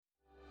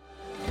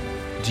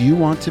Do you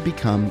want to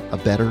become a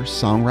better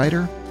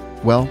songwriter?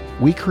 Well,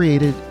 we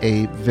created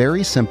a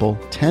very simple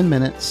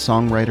 10-minute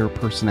songwriter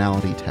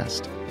personality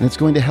test, and it's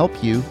going to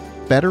help you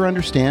better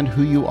understand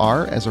who you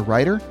are as a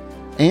writer,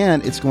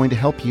 and it's going to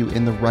help you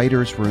in the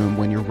writer's room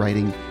when you're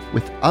writing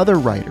with other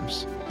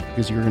writers,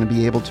 because you're going to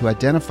be able to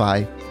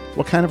identify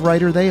what kind of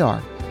writer they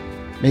are.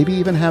 Maybe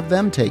even have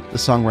them take the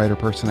songwriter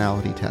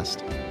personality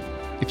test.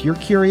 If you're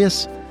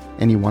curious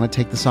and you want to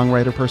take the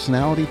songwriter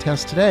personality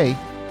test today,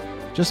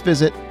 just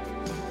visit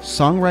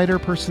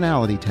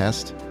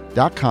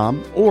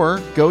songwriterpersonalitytest.com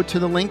or go to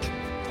the link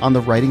on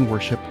the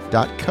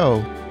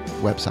writingworship.co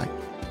website.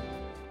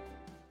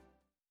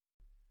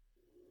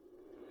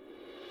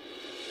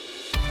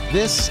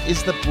 This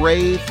is the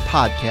Brave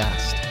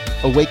Podcast,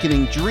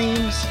 awakening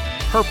dreams,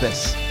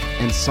 purpose,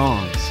 and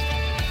songs.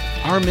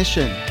 Our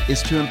mission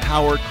is to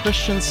empower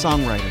Christian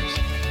songwriters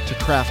to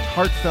craft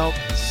heartfelt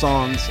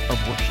songs of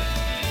worship.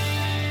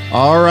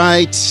 All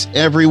right,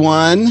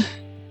 everyone.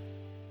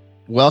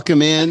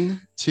 Welcome in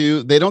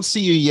to, they don't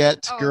see you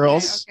yet,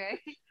 girls. Okay.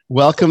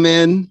 Welcome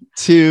in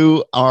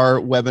to our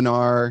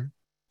webinar,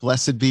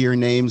 Blessed Be Your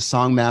Name,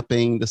 Song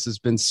Mapping. This has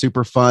been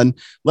super fun.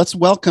 Let's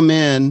welcome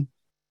in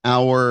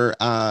our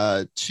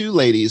two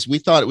ladies. We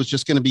thought it was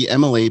just going to be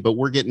Emily, but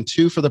we're getting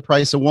two for the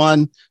price of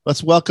one.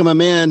 Let's welcome them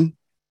in.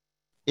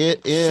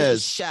 It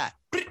is. Shot.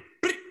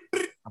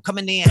 I'm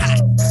coming in hot.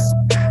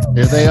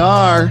 Here they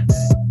are,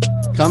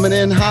 coming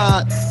in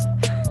hot.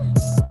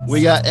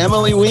 We got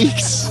Emily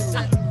Weeks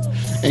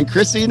and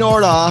Chrissy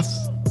Nordoff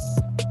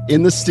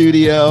in the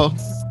studio.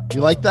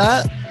 You like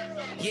that?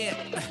 Yeah,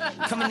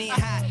 coming in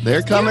hot.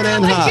 They're coming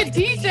in like hot. a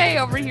DJ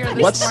over here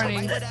this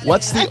morning.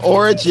 What's the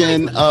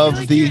origin of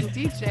like the? you're a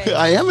DJ.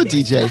 I am a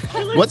DJ.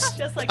 What's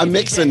Just like I'm a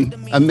mixing?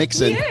 DJ. I'm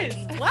mixing. He is.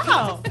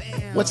 Wow.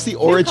 What's the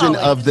origin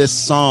of this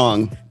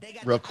song?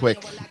 Real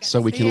quick, so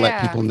we can let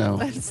Yeah, people know.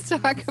 Let's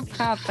talk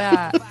about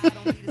that.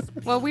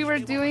 Well, we were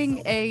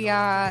doing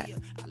a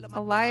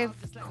live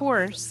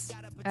course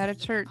at a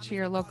church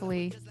here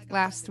locally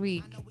last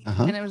week,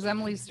 Uh-huh. and it was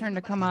Emily's turn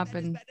to come up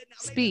and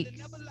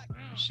speak,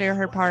 share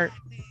her part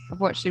of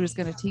what she was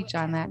going to teach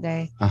on that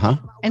day. Uh-huh.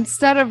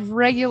 Instead of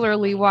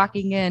regularly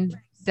walking in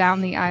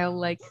down the aisle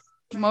like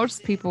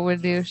most people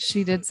would do,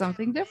 she did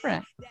something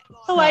different.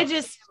 Oh, I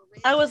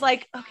was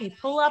like, okay,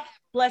 pull up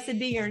Blessed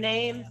Be Your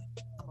Name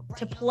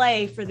to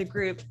play for the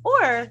group,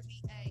 or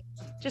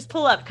just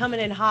pull up Coming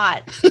in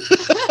Hot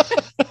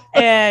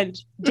and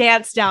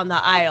dance down the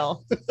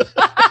aisle.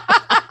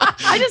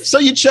 So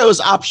you chose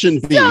option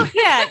B. So,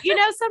 yeah,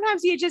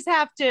 sometimes you just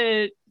have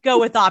to go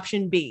with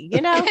option B,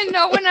 And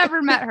no one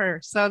ever met her.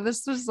 So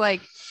this was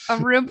like a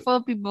room full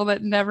of people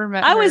that never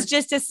met her. I was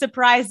just as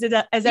surprised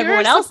as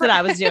everyone else that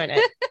I was doing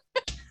it.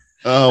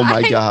 Oh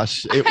my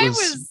gosh,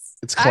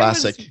 it's I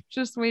classic. was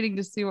just waiting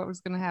to see what was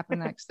going to happen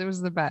next. It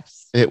was the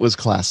best. It was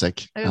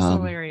classic. It was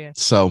hilarious.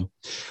 So,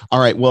 all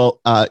right. Well,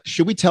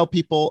 should we tell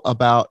people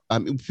about,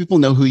 people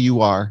know who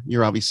you are.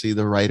 You're obviously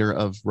the writer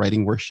of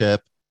Writing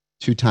Worship,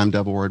 2-time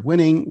Dove Award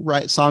winning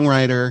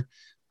songwriter,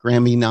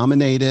 Grammy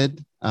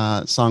nominated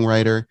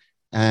songwriter.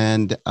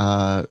 And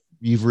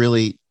you've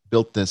really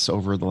built this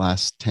over the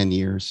last 10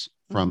 years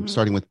from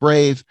starting with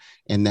Brave,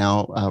 and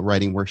now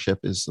Writing Worship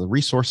is the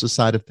resources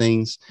side of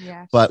things.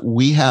 Yes. But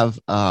we have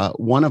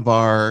one of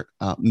our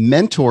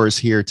mentors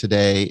here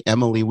today,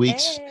 Emily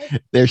Weeks. Hey.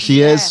 There she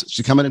Yes. is.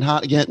 She's coming in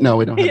hot again. No,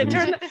 we don't have Yeah,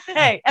 music.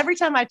 hey, every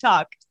time I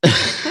talk,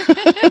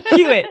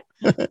 cue it.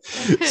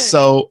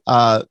 So,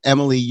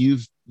 Emily,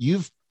 you've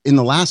in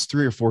the last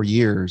 3 or 4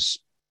 years,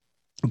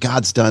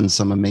 God's done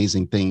some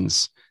amazing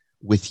things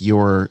with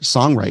your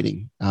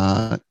songwriting.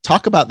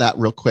 Talk about that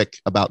real quick,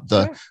 about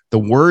the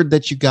word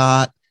that you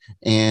got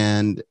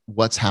and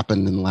what's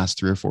happened in the last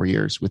 3 or 4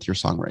 years with your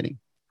songwriting.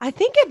 I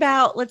think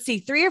about,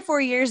 3 or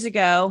 4 years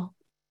ago,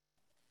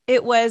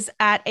 it was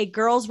at a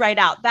Girls Write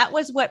Out. That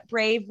was what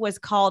Brave was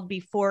called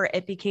before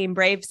it became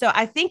Brave. So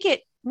I think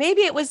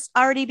maybe it was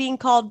already being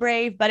called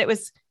Brave, but it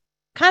was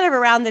kind of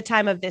around the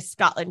time of this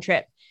Scotland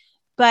trip.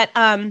 But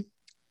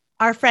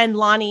our friend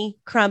Lonnie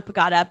Crump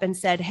got up and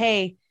said,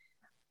 hey,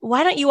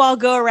 why don't you all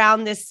go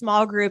around this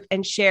small group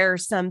and share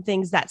some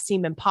things that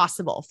seem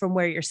impossible from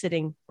where you're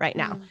sitting right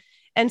now?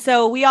 And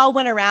so we all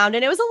went around,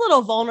 and it was a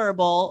little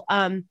vulnerable,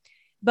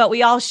 but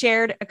we all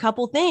shared a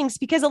couple things,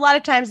 because a lot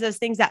of times those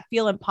things that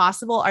feel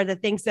impossible are the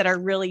things that are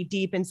really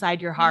deep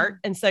inside your heart.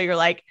 And so you're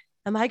like,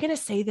 am I going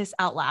to say this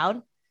out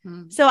loud?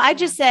 So I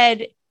just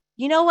said,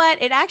 you know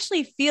what? It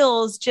actually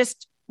feels,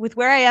 just with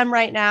where I am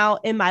right now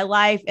in my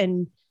life,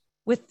 and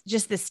with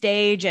just the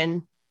stage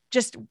and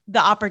just the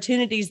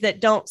opportunities that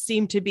don't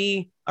seem to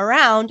be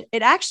around,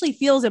 it actually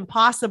feels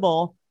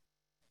impossible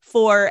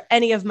for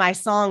any of my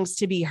songs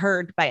to be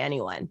heard by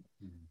anyone.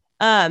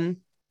 And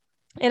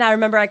I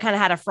remember I kind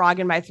of had a frog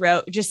in my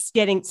throat just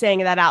saying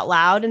that out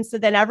loud. And so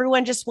then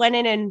everyone just went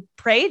in and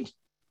prayed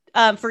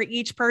for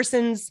each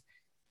person's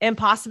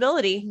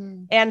impossibility.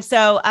 And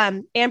so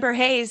Amber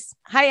Hayes,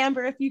 hi,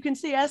 Amber, if you can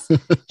see us,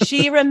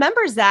 she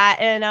remembers that.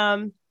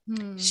 And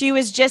she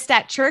was just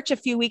at church a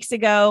few weeks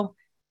ago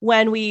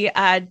when we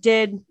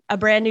did a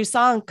brand new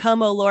song,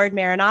 Come, O Lord,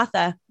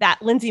 Maranatha,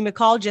 that Lindsay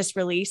McCall just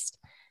released.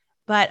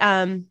 But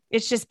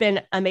it's just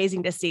been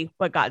amazing to see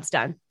what God's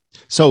done.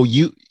 So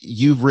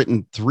you've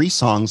written 3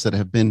 songs that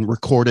have been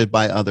recorded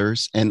by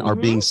others and are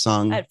being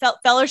sung.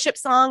 Fellowship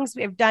songs.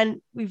 We've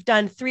done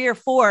 3 or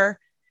 4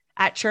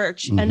 at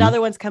church.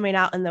 Another one's coming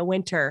out in the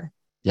winter.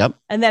 Yep.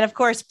 And then of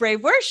course,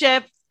 Brave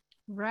Worship.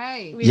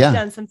 Right. We've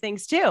done some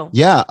things too.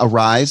 Yeah.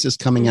 Arise is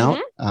coming out.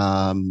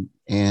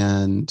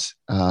 And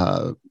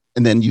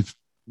then you've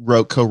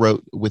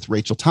co-wrote with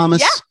Rachel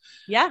Thomas.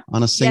 Yeah.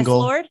 On a single.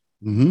 Yes,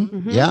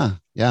 Lord.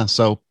 Yeah.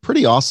 So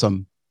pretty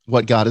awesome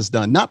what God has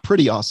done. Not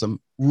pretty awesome,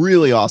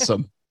 really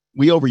awesome.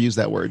 We overuse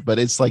that word, but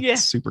it's like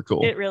super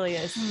cool. It really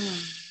is.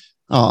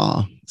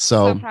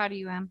 So proud of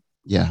you, Em.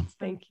 Yeah.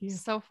 Thank you.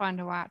 So fun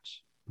to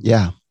watch.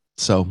 Yeah.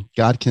 So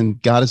God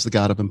is the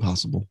God of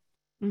impossible.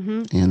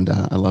 And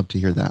I love to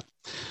hear that.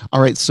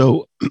 All right.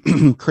 So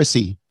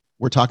Chrissy,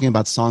 we're talking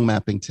about song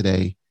mapping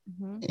today,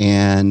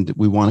 and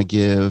we want to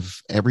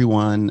give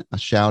everyone a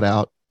shout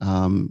out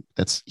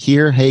that's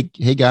here. Hey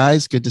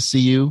guys, good to see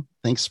you.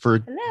 Thanks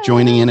for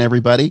joining in,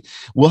 everybody.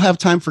 We'll have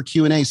time for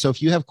Q&A. So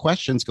if you have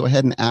questions, go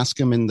ahead and ask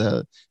them in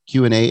the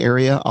Q&A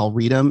area. I'll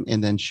read them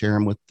and then share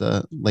them with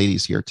the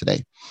ladies here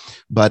today.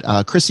 But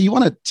Chrissy, you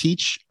want to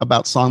teach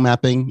about song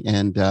mapping?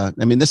 And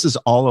this is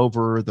all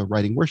over the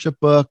Writing Worship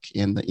book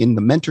and in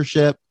the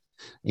mentorship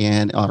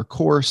and our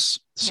course.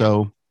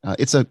 So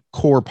it's a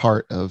core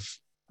part of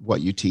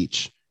what you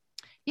teach.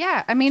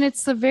 Yeah.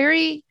 It's the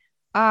very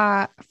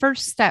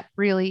first step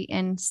really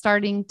in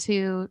starting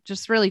to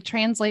just really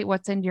translate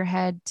what's in your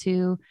head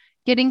to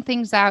getting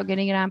things out,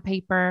 getting it on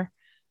paper.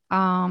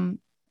 And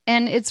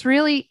it's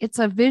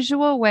a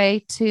visual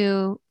way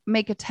to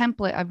make a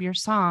template of your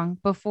song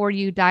before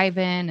you dive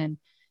in and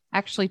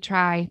actually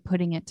try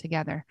putting it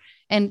together.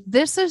 And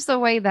this is the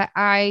way that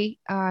I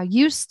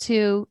used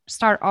to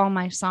start all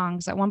my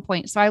songs at one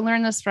point. So I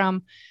learned this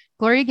from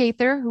Gloria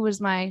Gaither, who was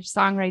my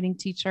songwriting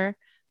teacher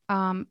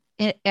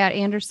at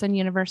Anderson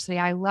University.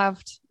 I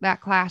loved that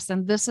class.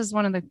 And this is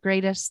one of the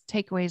greatest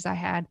takeaways I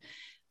had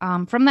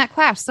from that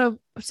class.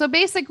 So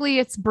basically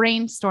it's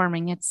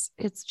brainstorming.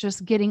 It's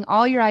just getting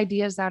all your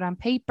ideas out on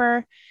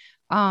paper.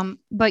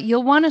 But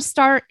you'll want to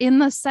start in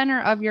the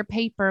center of your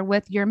paper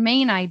with your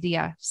main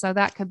idea. So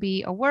that could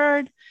be a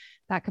word,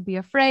 that could be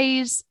a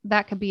phrase,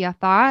 that could be a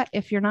thought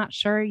if you're not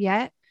sure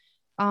yet.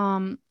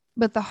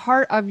 But the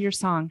heart of your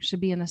song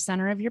should be in the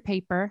center of your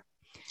paper.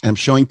 I'm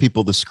showing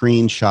people the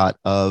screenshot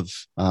of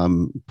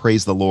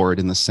Praise the Lord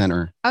in the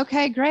center.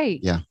 Okay,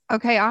 great. Yeah.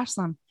 Okay,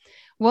 awesome.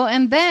 Well,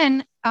 and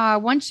then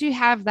once you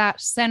have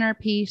that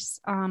centerpiece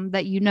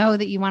that you know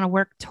that you want to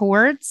work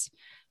towards,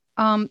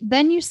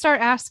 then you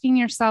start asking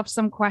yourself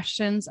some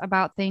questions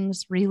about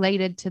things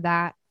related to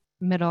that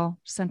middle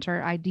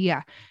center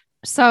idea.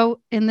 So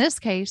in this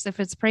case, if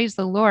it's Praise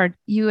the Lord,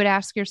 you would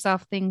ask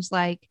yourself things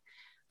like,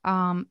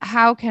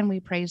 how can we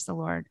praise the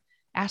Lord?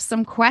 Ask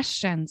some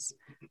questions.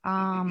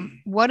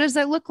 What does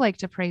it look like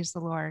to praise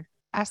the Lord?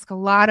 Ask a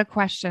lot of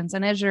questions.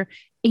 And as you're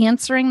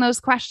answering those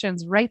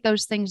questions, write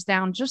those things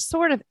down just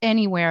sort of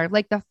anywhere.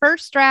 Like the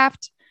first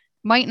draft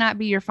might not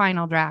be your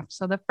final draft.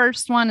 So the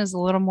first one is a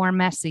little more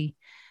messy.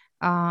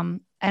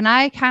 And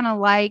I kind of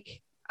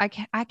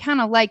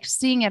like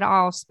seeing it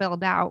all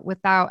spelled out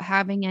without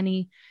having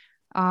any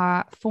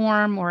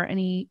form or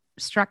any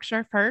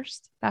structure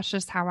first. That's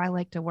just how I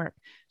like to work.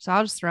 So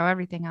I'll just throw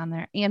everything on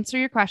there. Answer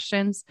your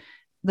questions.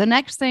 The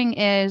next thing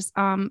is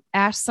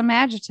ask some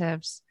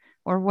adjectives,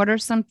 or what are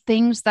some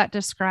things that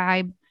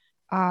describe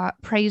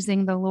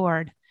praising the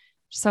Lord.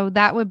 So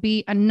that would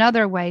be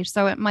another way.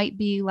 So it might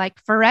be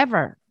like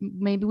forever.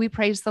 Maybe we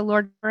praise the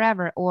Lord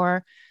forever,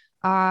 or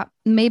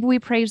maybe we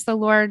praise the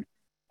Lord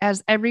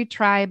as every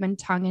tribe and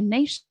tongue and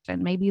nation.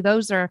 Maybe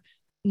those are,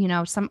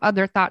 some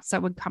other thoughts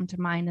that would come to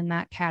mind in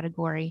that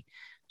category.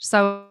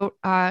 So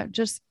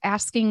just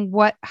asking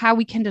how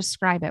we can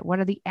describe it. What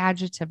are the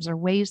adjectives or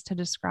ways to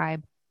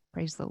describe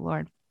praise the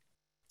Lord?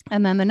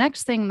 And then the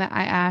next thing that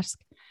I ask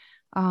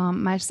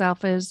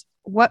myself is,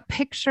 what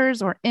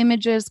pictures or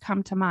images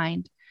come to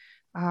mind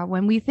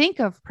when we think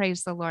of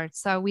praise the Lord?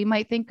 So we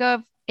might think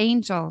of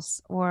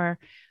angels, or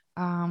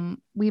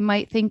we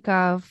might think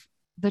of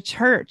the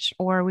church,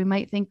 or we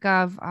might think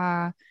of,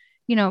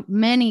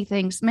 many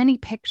things, many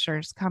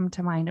pictures come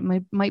to mind.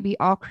 It might be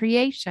all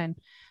creation.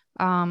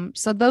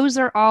 So those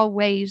are all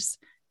ways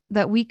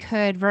that we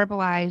could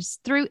verbalize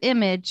through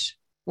image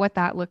what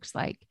that looks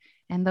like.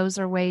 And those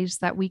are ways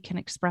that we can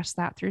express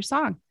that through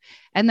song.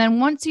 And then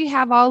once you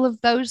have all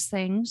of those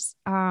things,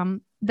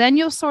 then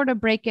you'll sort of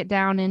break it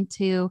down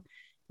into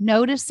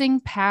noticing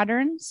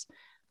patterns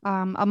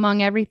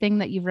among everything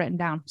that you've written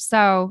down.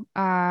 So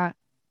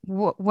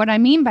what I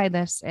mean by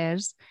this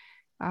is,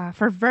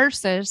 for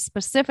verses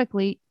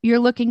specifically, you're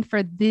looking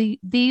for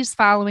these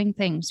following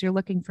things. You're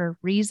looking for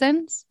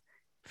reasons,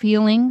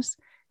 feelings,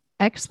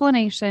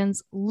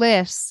 explanations,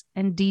 lists,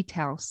 and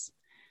details.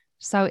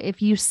 So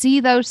if you see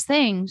those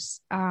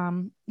things,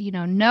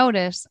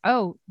 notice,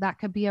 that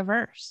could be a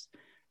verse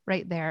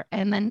right there.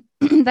 And then,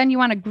 then you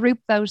want to group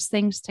those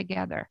things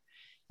together.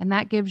 And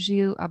that gives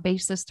you a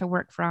basis to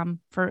work from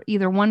for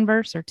either one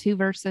verse or two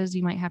verses.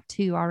 You might have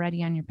two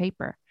already on your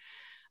paper.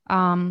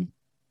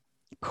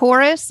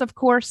 Chorus, of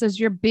course, is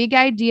your big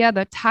idea,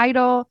 the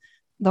title,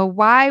 the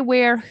why,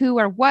 where, who,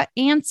 or what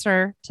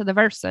answer to the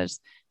verses.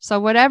 So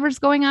whatever's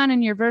going on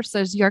in your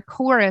verses, your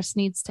chorus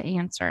needs to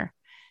answer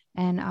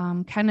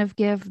and kind of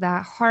give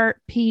that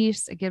heart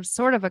piece. It gives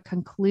sort of a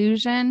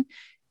conclusion.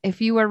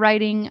 If you were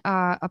writing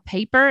a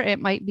paper, it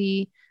might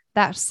be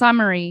that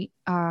summary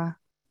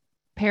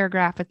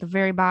paragraph at the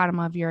very bottom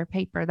of your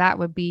paper. That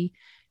would be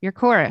your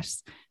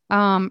chorus.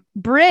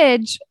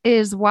 Bridge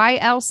is why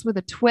else with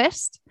a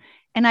twist.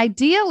 And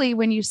ideally,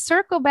 when you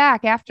circle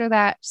back after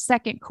that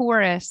second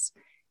chorus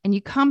and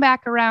you come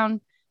back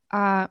around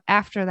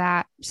after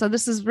that. So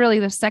this is really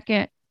the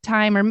second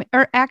time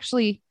or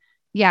actually,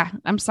 yeah,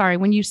 I'm sorry.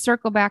 When you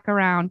circle back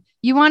around,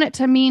 you want it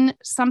to mean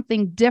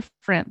something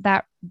different,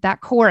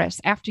 that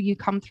chorus after you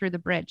come through the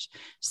bridge.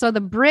 So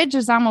the bridge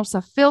is almost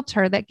a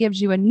filter that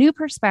gives you a new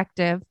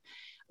perspective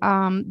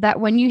that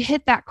when you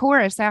hit that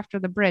chorus after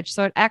the bridge,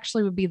 so it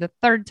actually would be the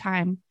third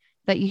time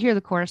that you hear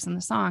the chorus in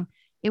the song,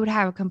 it would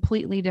have a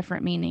completely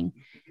different meaning.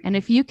 And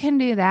if you can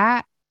do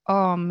that,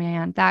 oh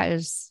man, that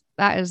is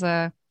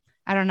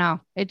I don't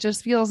know. It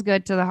just feels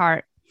good to the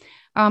heart.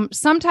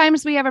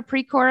 Sometimes we have a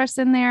pre-chorus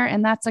in there,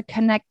 and that's a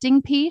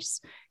connecting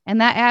piece,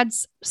 and that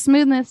adds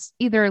smoothness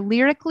either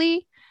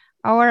lyrically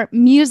or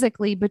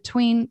musically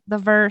between the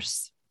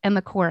verse and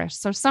the chorus.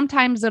 So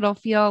sometimes it'll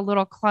feel a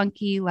little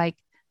clunky, like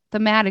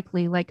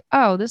thematically, like,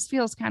 oh, this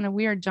feels kind of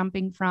weird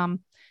jumping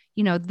from,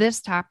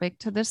 this topic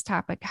to this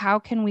topic. How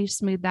can we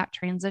smooth that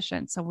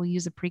transition? So we'll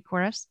use a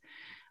pre-chorus.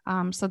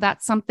 So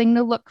that's something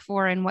to look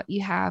for in what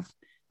you have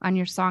on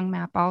your song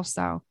map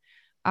also.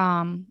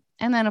 And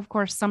then, of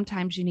course,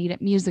 sometimes you need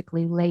it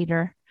musically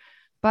later.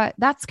 But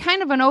that's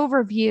kind of an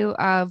overview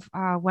of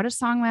what a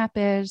song map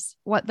is,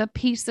 what the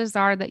pieces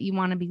are that you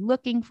want to be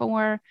looking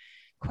for,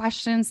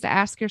 questions to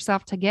ask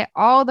yourself to get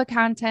all the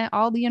content,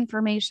 all the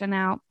information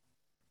out.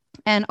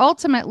 And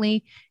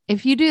ultimately,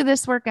 if you do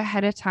this work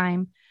ahead of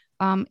time,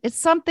 it's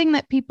something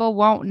that people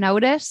won't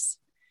notice,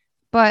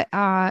 but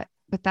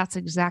that's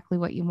exactly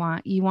what you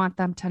want. You want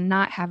them to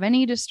not have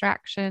any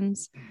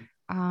distractions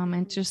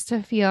and just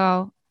to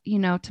feel,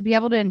 to be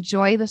able to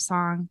enjoy the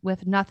song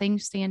with nothing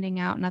standing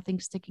out, nothing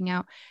sticking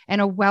out.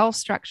 And a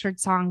well-structured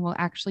song will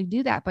actually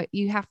do that, but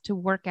you have to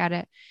work at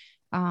it,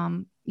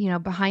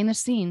 behind the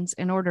scenes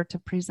in order to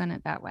present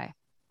it that way.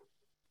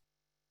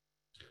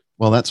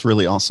 Well, that's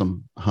really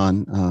awesome,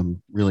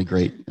 Han. Really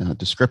great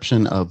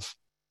description of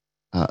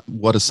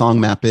what a song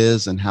map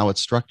is and how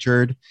it's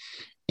structured.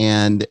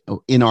 And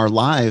in our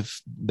live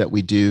that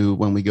we do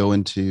when we go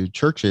into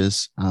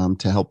churches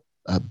to help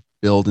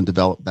build and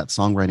develop that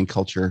songwriting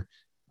culture,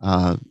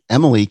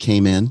 Emily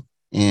came in,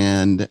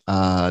 and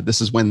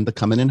this is when the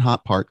coming in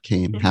hot part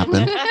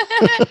happened.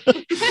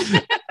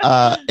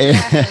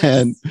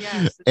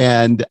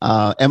 And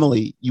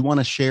Emily, you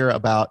want to share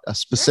about a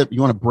specific, Sure.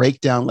 You want to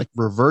break down, like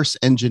reverse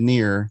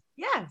engineer.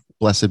 Yeah.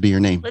 Blessed be your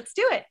name. Let's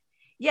do it.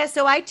 Yeah.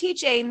 So I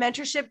teach a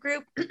mentorship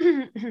group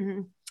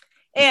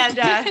and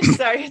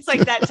sorry, it's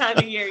like that time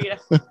of year,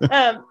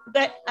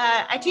 but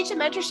I teach a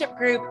mentorship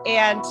group,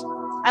 and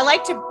I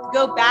like to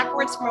go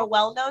backwards from a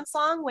well-known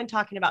song when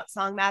talking about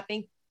song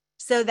mapping,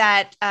 so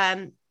that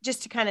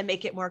just to kind of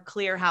make it more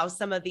clear how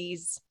some of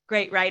these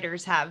great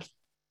writers have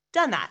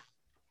done that.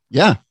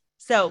 Yeah.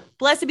 So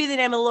blessed be the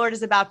name of the Lord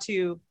is about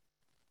to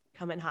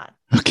come in hot.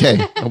 Okay.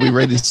 Are we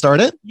ready to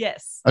start it?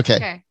 Yes.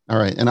 Okay. All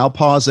right. And I'll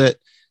pause it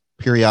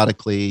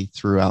periodically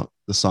throughout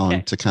the song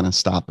Okay. to kind of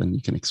stop, and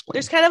you can explain.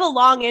 There's kind of a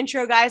long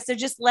intro, guys. So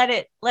just let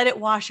it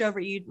wash over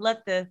you.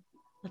 Let this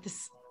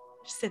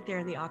just sit there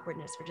in the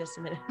awkwardness for just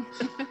a minute.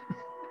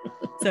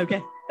 It's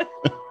okay.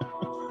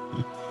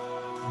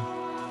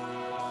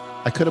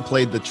 I could have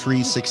played the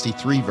Tree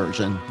 63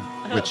 version,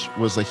 which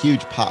was a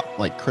huge pop,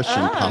 like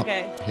Christian pop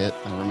hit.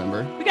 I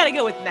remember. We got to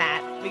go with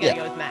Matt. Yeah.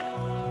 Go with Matt.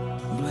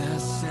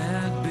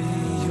 Blessed be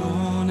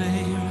your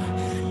name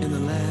in the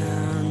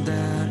land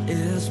that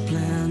is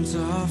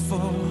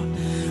plentiful,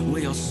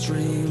 where your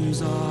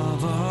streams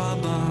of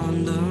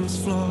abundance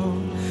flow.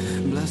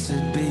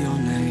 Blessed be your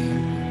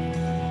name.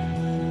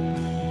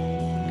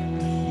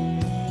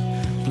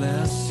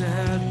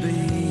 Blessed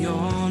be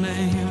your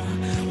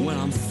name when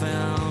I'm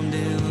found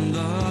in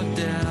the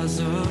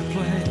desert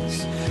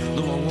place.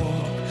 Though I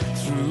walk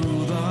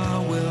through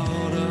the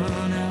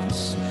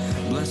wilderness,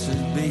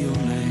 blessed be your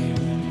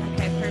name.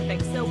 Okay,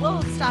 perfect. So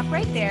we'll stop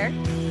right there.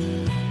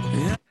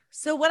 Yeah.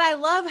 So what I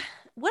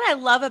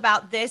love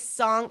about this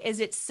song is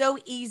it's so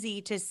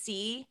easy to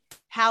see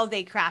how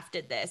they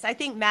crafted this. I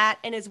think Matt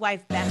and his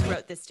wife Beth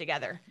wrote this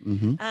together.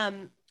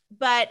 Mm-hmm.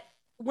 But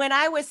when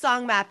I was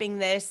song mapping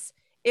this,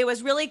 it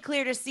was really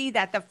clear to see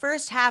that the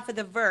first half of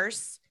the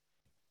verse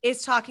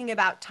is talking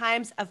about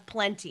times of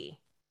plenty.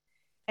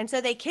 And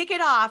so they kick it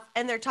off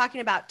and they're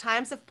talking about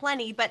times of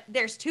plenty, but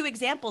there's two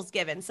examples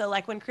given. So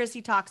like when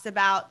Chrissy talks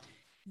about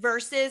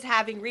verses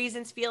having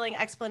reasons, feeling,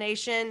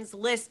 explanations,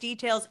 lists,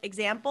 details,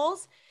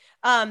 examples,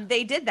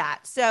 they did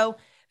that. So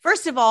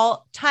first of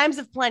all, times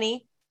of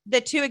plenty,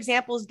 the two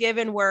examples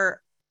given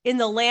were in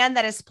the land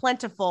that is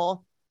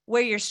plentiful,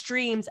 where your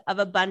streams of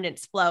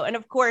abundance flow. And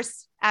of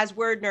course, as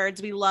word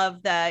nerds, we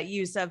love the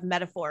use of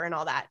metaphor and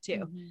all that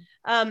too.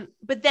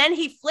 But then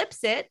he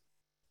flips it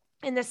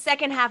in the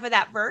second half of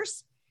that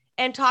verse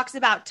and talks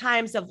about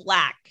times of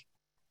lack.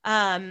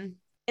 And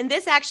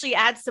this actually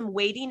adds some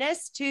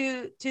weightiness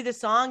to the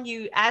song.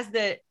 You, as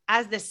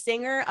the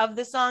singer of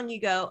the song, you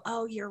go,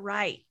 oh, you're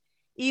right.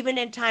 Even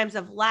in times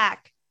of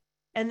lack.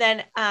 And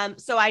then,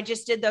 so I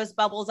just did those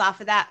bubbles off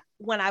of that.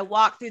 When I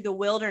walk through the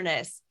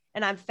wilderness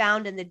and I'm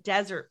found in the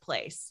desert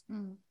place,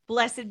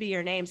 blessed be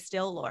your name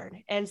still, Lord.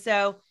 And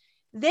so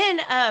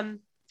then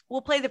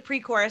we'll play the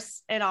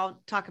pre-chorus and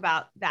I'll talk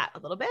about that a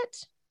little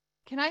bit.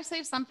 Can I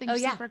say something Oh,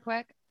 yeah. super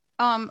quick?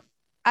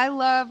 I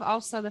love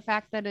also the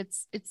fact that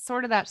it's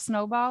sort of that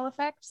snowball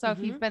effect. So if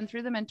you've been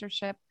through the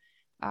mentorship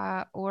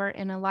or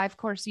in a live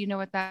course, you know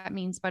what that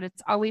means, but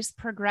it's always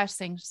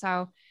progressing.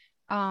 So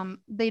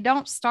they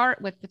don't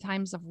start with the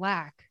times of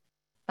lack.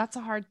 That's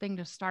a hard thing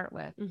to start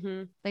with.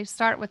 They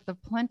start with the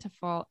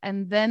plentiful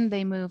and then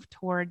they move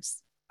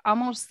towards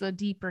almost the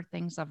deeper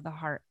things of the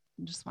heart.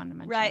 I just wanted to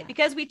mention Right. that.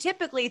 Because we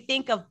typically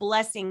think of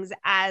blessings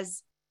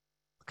as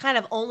kind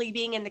of only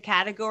being in the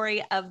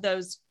category of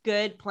those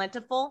good,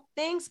 plentiful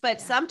things. But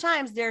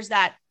sometimes there's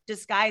that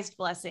disguised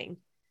blessing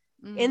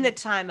in the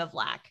time of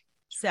lack.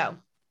 So.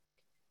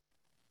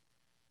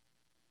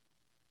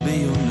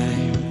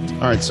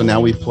 All right. So now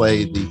we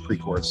play the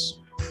pre-chorus.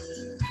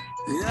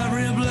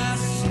 Every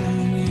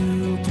blessing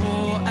you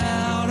pour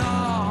out,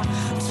 all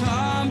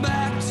turn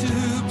back to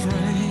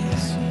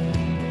praise.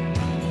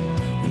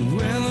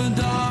 When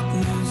the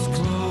darkness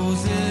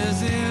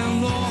closes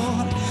in,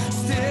 Lord,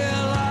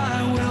 still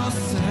I will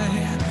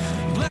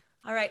say.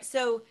 All right.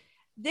 So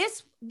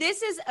this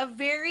is a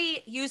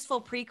very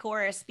useful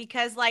pre-chorus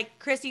because, like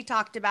Chrissy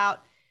talked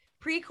about,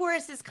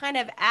 pre-choruses kind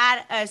of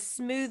add a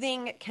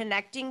smoothing,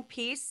 connecting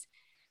piece.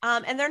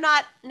 And they're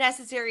not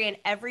necessary in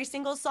every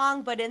single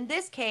song, but in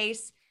this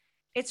case,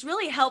 it's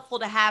really helpful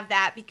to have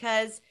that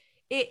because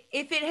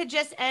if it had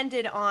just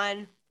ended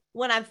on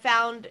when I'm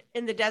found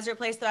in the desert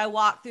place that I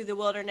walk through the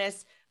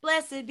wilderness,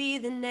 blessed be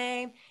the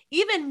name,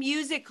 even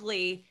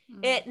musically,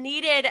 it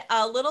needed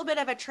a little bit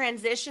of a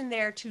transition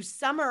there to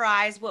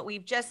summarize what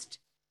we've just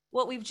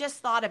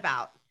thought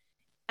about.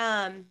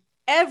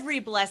 Every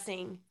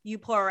blessing you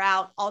pour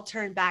out, I'll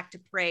turn back to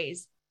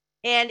praise.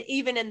 And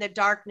even in the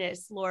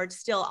darkness, Lord,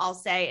 still I'll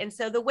say. And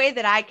so the way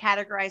that I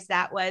categorized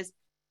that was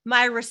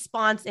my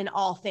response in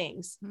all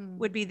things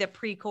would be the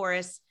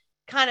pre-chorus,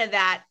 kind of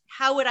that.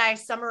 How would I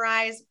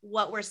summarize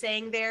what we're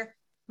saying there?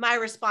 My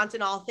response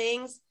in all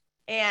things.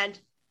 And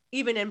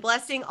even in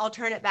blessing, I'll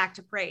turn it back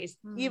to praise.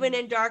 Even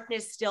in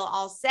darkness, still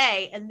I'll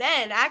say. And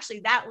then actually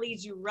that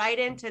leads you right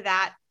into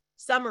that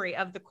summary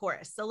of the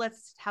chorus. So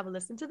let's have a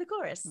listen to the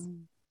chorus.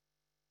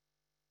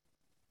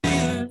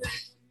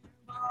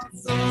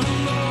 So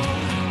Lord,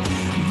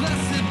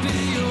 blessed be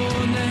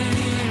your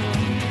name.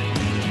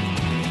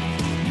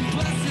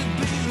 Blessed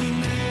be the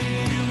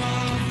name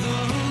of the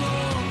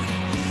Lord.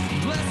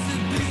 Blessed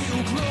be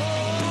your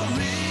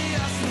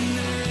glorious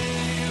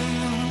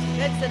name.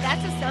 Good. So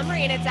that's a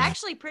summary, and it's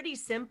actually pretty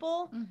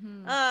simple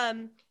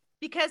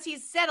because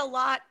he's said a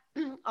lot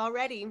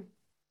already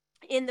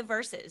in the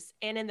verses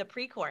and in the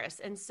pre-chorus.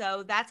 And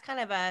so that's kind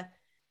of a,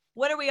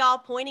 what are we all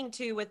pointing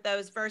to with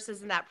those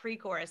verses in that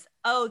pre-chorus?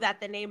 Oh,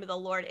 that the name of the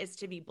Lord is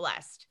to be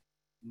blessed.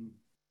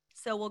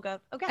 So we'll go.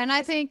 Okay. And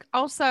I think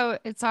also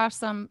it's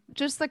awesome.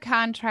 Just the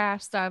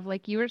contrast of,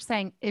 like you were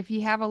saying, if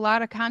you have a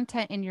lot of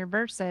content in your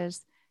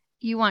verses,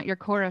 you want your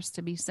chorus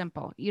to be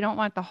simple. You don't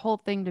want the whole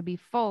thing to be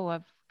full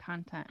of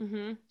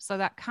content. So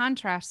that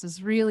contrast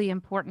is really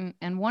important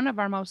and one of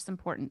our most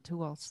important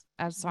tools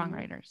as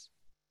songwriters.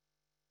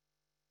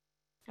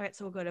 All right.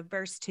 So we'll go to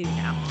verse 2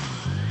 now.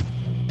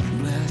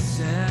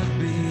 Blessed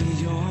be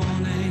your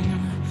name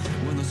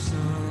when the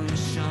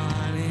sun's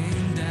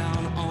shining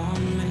down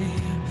on me,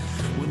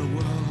 when the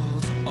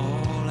world's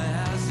all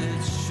as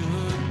it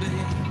should be.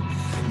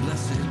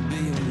 Blessed be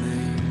your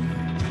name.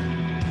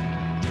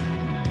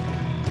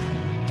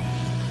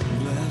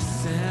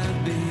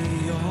 Blessed be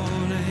your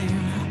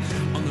name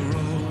on the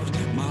road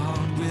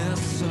marked with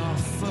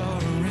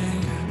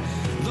suffering,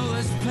 though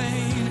there's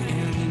pain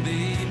in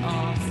the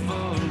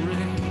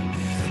offering.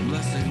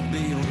 Blessed be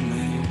your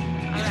name.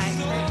 All right,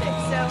 perfect.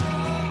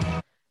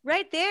 So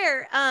right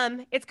there,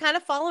 it's kind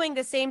of following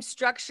the same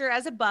structure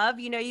as above.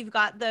 You know, you've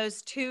got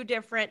those two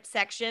different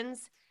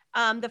sections.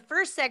 The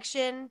first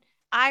section,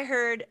 I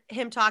heard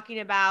him talking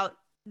about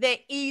the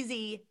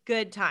easy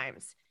good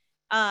times.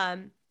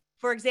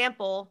 For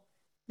example,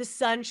 the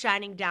sun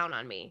shining down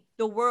on me,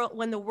 the world,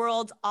 when the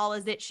world's all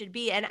as it should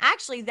be. And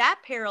actually that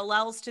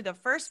parallels to the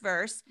first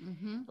verse,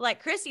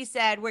 like Chrissy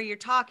said, where you're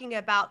talking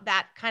about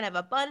that kind of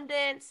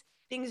abundance,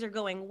 things are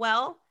going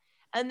well.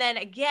 And then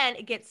again,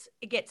 it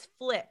gets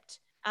flipped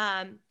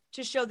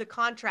to show the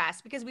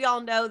contrast, because we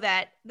all know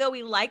that though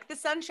we like the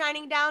sun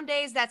shining down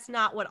days, that's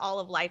not what all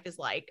of life is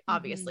like,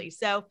 obviously.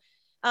 So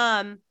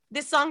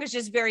This song is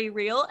just very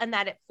real, and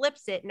that it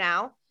flips it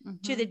now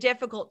to the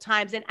difficult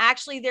times. And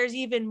actually there's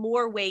even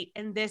more weight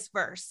in this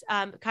verse,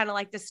 kind of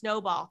like the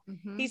snowball.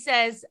 He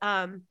says,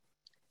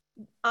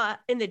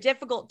 in the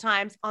difficult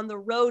times on the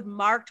road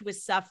marked with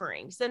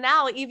suffering. So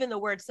now even the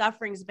word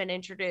suffering has been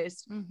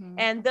introduced.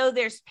 And though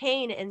there's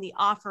pain in the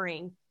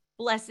offering,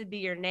 blessed be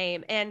your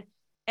name. And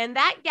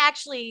that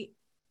actually,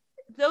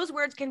 those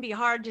words can be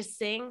hard to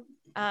sing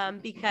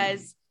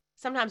because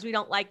sometimes we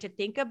don't like to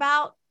think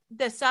about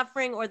the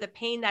suffering or the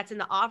pain that's in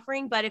the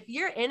offering. But if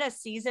you're in a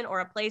season or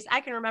a place, I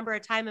can remember a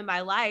time in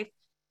my life,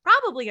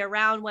 probably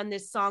around when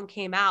this song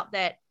came out,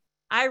 that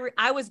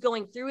I was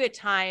going through a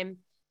time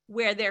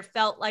where there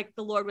felt like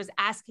the Lord was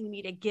asking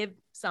me to give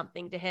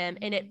something to him,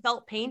 and it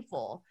felt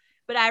painful.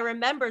 But I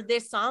remember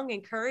this song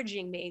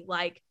encouraging me,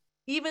 like,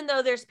 even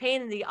though there's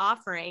pain in the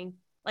offering,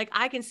 like,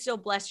 I can still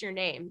bless your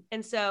name.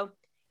 And so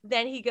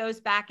then he goes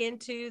back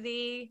into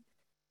the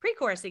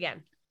pre-chorus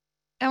again.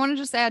 I want to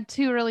just add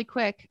too really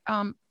quick.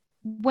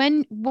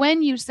 When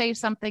you say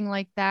something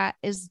like that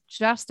is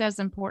just as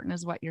important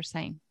as what you're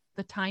saying,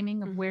 the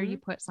timing of where you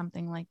put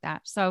something like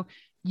that. So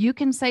you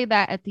can say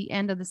that at the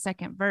end of the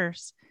second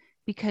verse,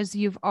 because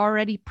you've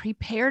already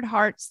prepared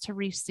hearts to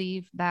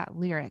receive that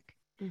lyric.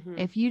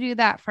 If you do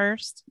that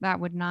first, that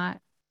would not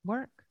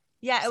work.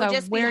 Yeah, it would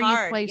just be where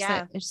hard. You place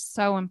it is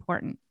so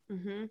important.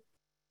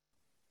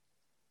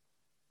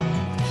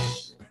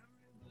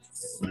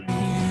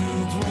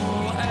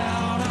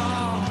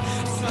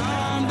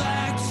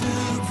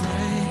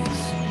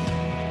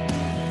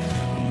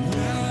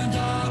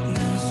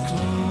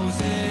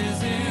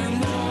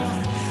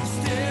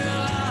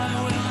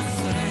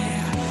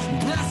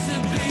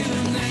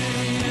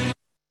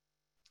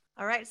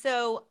 All right,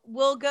 so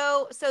we'll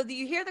go. So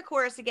you hear the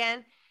chorus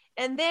again,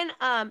 and then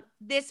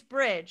this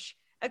bridge.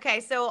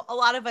 Okay, so a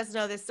lot of us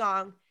know this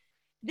song.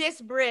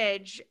 This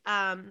bridge,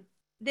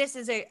 this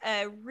is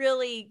a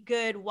really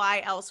good why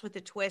else with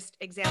a twist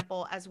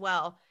example as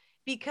well,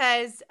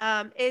 because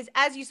is,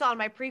 as you saw in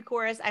my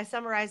pre-chorus, I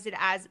summarized it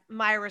as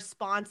my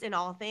response in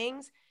all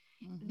things.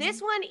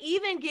 This one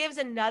even gives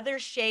another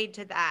shade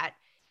to that.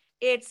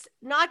 It's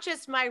not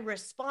just my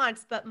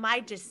response, but my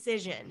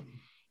decision.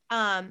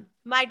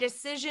 My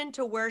decision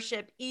to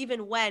worship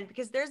even when,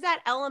 because there's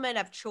that element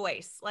of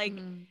choice. Like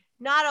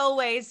not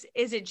always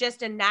is it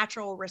just a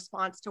natural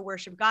response to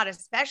worship God,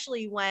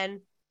 especially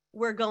when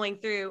we're going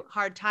through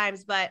hard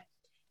times. But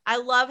I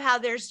love how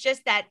there's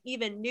just that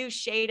even new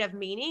shade of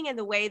meaning in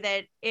the way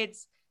that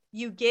it's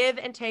you give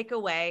and take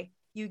away,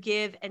 you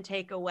give and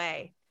take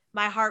away.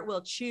 My heart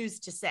will choose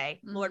to say,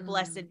 Lord,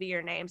 blessed be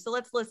your name. So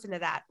let's listen to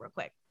that real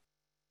quick.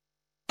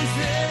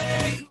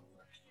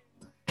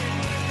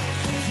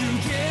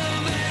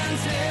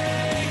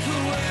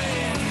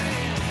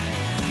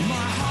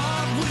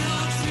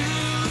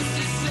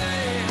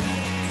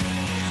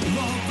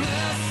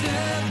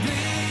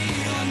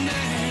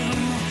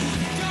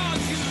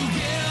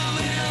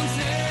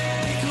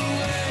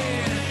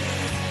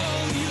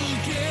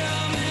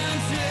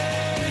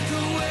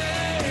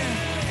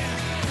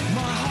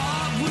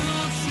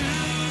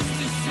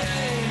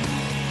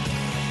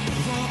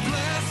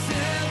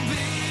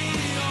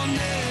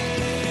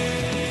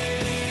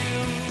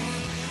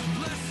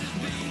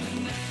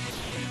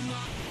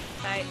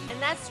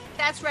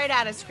 That's right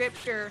out of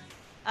scripture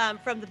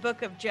from the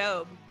book of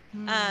Job.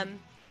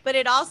 But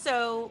it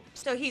also,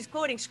 so he's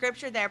quoting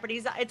scripture there, but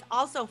it's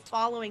also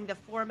following the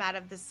format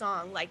of the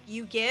song. Like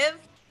you give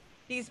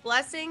these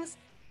blessings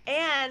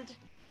and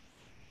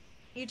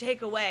you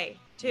take away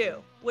too,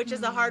 which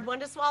is a hard one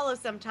to swallow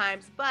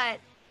sometimes. But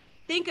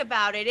think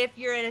about it. If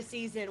you're in a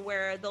season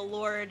where the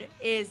Lord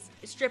is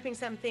stripping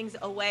some things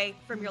away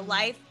from your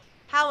life,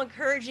 how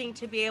encouraging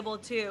to be able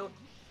to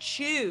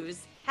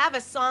choose, have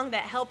a song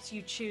that helps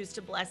you choose to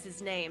bless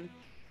his name,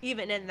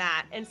 even in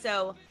that. And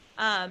so,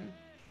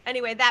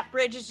 anyway, that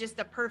bridge is just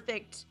the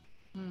perfect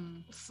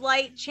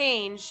slight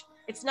change.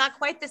 It's not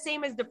quite the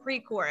same as the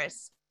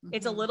pre-chorus.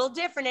 It's a little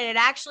different, and it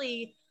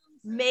actually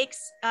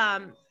makes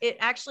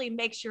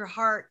your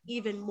heart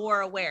even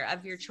more aware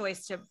of your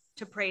choice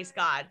to praise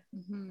God,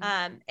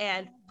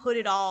 and put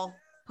it all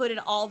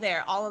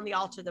there, all on the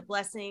altar, the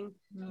blessing,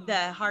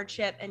 the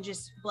hardship, and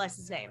just bless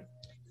his name.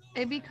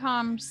 It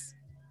becomes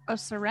a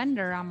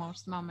surrender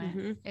almost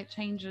moment. It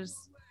changes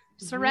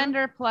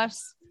surrender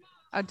plus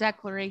a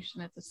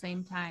declaration at the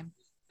same time.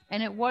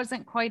 And it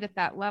wasn't quite at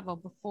that level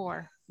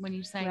before when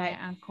you sang it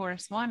on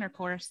chorus 1 or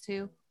chorus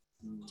 2.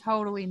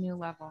 Totally new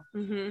level.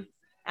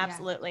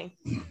 Absolutely.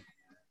 Yeah.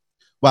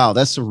 Wow.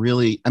 That's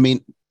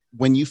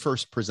when you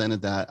first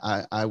presented that,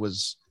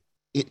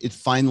 it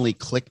finally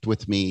clicked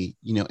with me,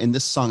 and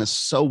this song is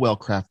so well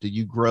crafted.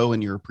 You grow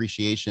in your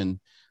appreciation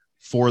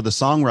for the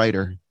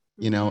songwriter,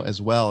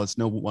 as well. It's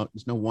no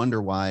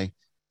wonder why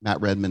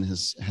Matt Redman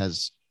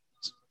has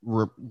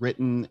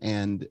written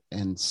and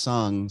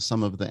sung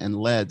and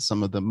led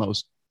some of the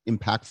most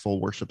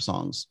impactful worship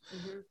songs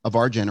of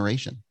our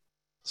generation.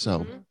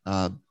 So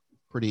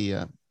pretty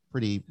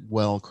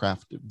well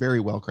crafted, very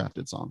well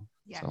crafted song.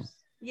 Yes. So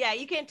Yeah,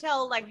 you can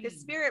tell like the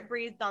Spirit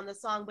breathed on the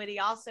song, but he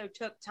also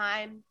took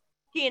time.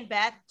 He and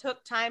Beth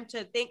took time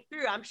to think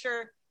through. I'm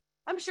sure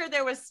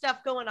there was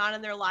stuff going on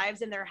in their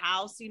lives, in their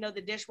house. You know,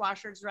 the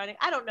dishwasher's running.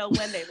 I don't know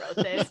when they wrote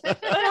this, but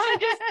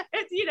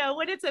it's, you know,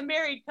 when it's a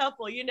married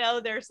couple, you know,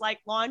 there's like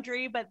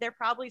laundry, but they're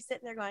probably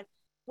sitting there going,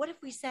 what if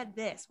we said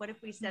this? What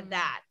if we said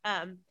that?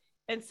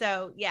 And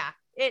so, yeah,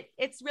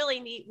 it's really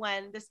neat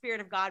when the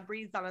Spirit of God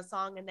breathes on a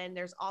song. And then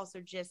there's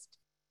also just,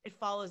 it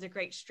follows a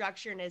great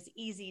structure and is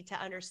easy to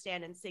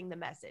understand and sing the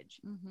message.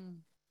 Mm-hmm.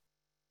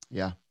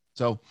 Yeah.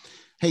 So,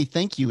 hey,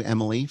 thank you,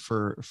 Emily,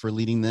 for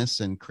leading this,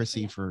 and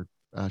Chrissy for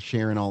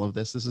sharing all of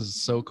this. This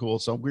is so cool.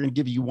 So we're going to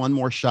give you one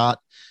more shot,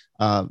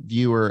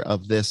 viewer,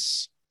 of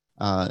this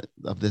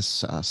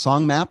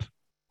song map.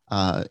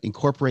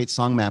 Incorporate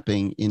song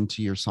mapping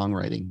into your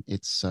songwriting.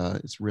 It's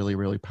really,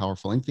 really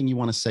powerful. Anything you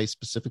want to say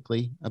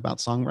specifically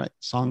about song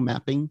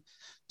mapping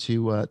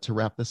to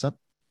wrap this up?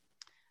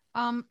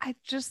 I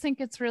just think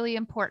it's really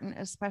important,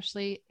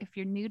 especially if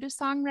you're new to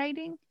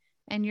songwriting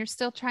and you're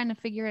still trying to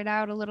figure it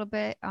out a little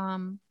bit.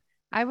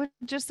 I would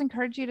just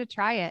encourage you to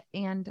try it.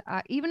 And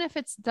even if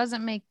it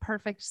doesn't make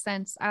perfect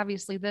sense,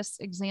 obviously this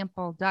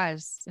example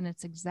does, and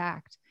it's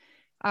exact.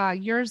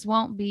 Yours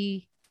won't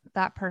be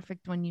that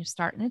perfect when you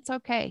start, and it's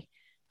okay.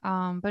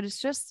 But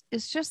it's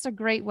just a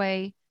great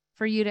way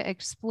for you to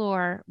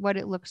explore what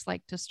it looks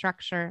like to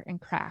structure and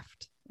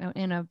craft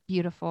in a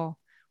beautiful,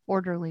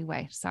 orderly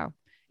way. So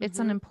it's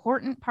an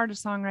important part of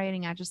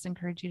songwriting. I just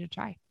encourage you to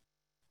try.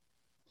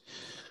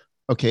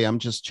 Okay. I'm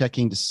just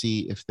checking to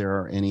see if there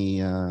are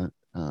any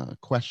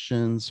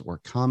questions or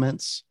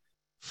comments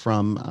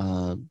from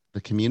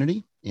the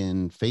community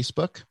in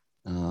Facebook.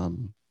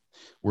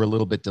 We're a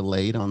little bit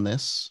delayed on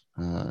this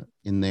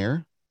in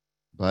there,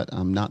 but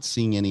I'm not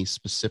seeing any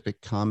specific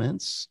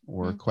comments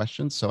or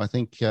questions. So I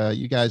think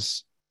you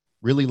guys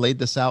really laid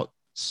this out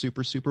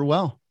super, super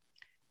well.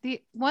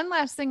 The one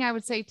last thing I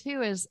would say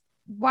too is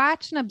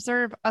watch and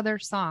observe other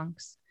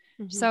songs.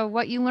 So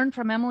what you learned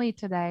from Emily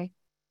today,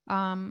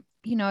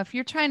 you know, if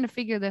you're trying to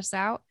figure this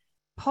out,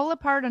 pull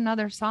apart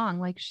another song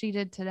like she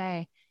did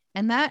today.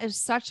 And that is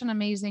such an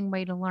amazing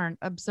way to learn,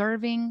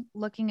 observing,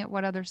 looking at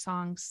what other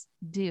songs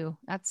do.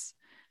 That's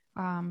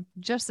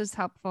just as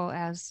helpful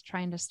as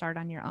trying to start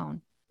on your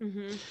own.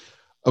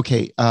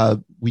 Okay.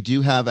 We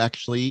do have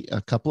actually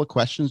a couple of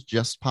questions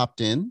just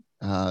popped in.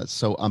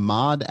 So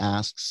Ahmad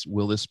asks,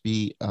 will this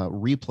be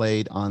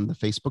replayed on the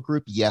Facebook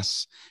group?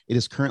 Yes, it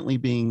is currently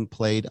being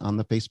played on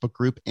the Facebook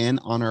group and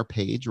on our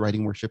page,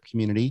 Writing Worship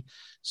Community.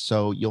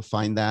 So you'll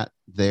find that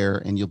there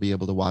and you'll be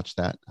able to watch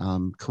that.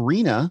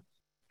 Karina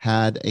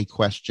had a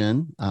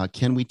question.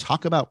 Can we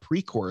talk about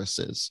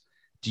pre-choruses?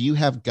 Do you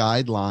have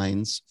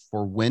guidelines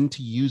for when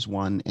to use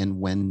one and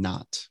when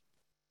not?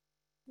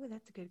 Oh,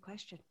 that's a good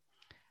question.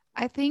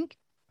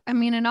 I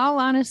mean, in all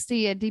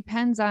honesty, it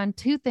depends on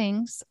two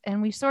things.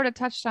 And we sort of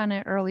touched on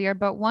it earlier,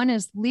 but one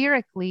is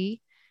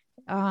lyrically,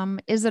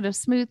 is it a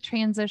smooth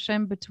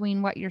transition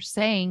between what you're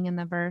saying in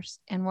the verse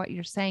and what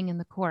you're saying in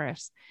the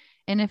chorus?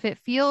 And if it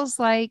feels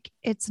like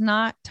it's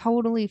not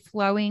totally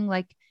flowing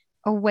like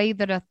a way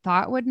that a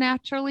thought would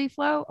naturally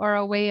flow or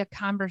a way a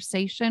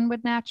conversation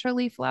would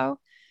naturally flow,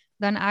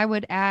 then I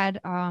would add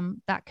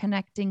that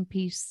connecting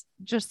piece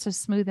just to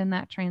smoothen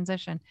that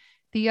transition.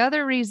 The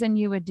other reason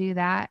you would do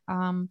that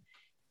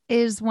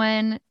is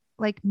when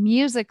like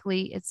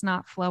musically it's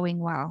not flowing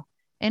well.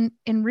 And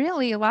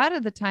really a lot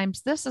of the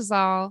times this is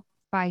all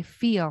by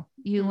feel.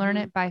 You learn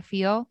it by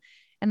feel.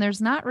 And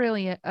there's not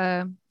really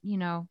a you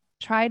know,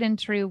 tried and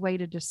true way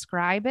to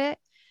describe it.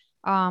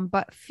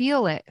 But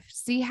feel it,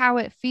 see how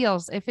it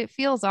feels. If it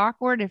feels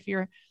awkward, if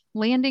you're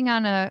landing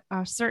on a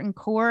certain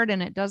chord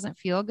and it doesn't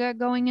feel good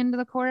going into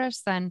the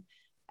chorus, then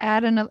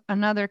add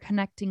another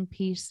connecting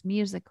piece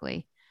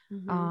musically.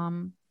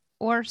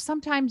 Or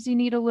sometimes you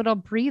need a little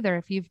breather.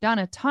 If you've done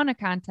a ton of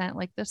content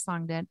like this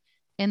song did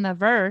in the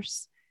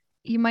verse,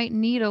 you might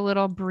need a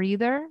little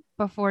breather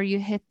before you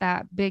hit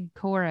that big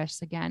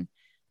chorus again.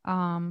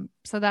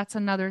 So that's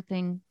another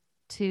thing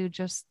to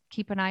just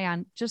keep an eye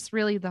on, just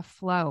really the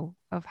flow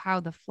of how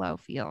the flow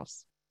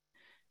feels.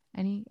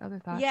 Any other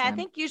thoughts? Yeah, I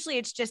think usually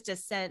it's just a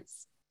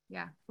sense.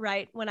 Yeah.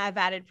 Right. When I've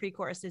added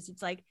pre-choruses,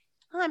 it's like,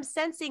 I'm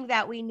sensing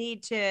that we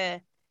need to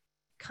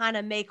kind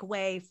of make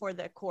way for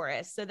the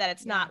chorus so that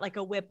it's not like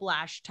a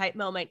whiplash type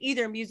moment,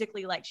 either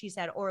musically, like she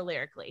said, or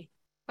lyrically.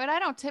 But I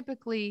don't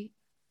typically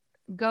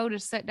go to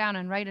sit down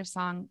and write a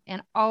song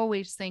and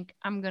always think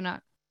I'm going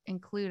to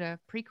include a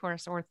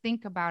pre-chorus or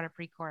think about a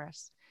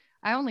pre-chorus.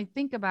 I only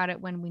think about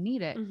it when we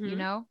need it, you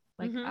know,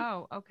 like,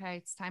 oh, okay,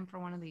 it's time for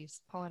one of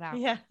these. Pull it out.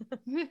 Yeah.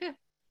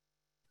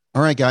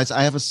 All right, guys,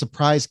 I have a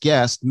surprise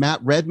guest. Matt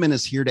Redman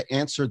is here to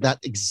answer that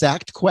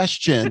exact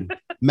question.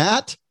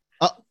 Matt?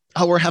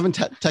 Oh, we're having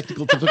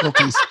technical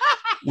difficulties.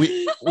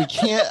 We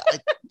can't.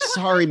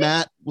 Sorry,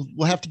 Matt.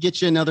 We'll have to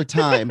get you another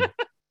time.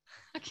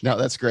 No,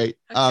 that's great.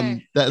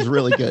 Okay. That is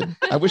really good.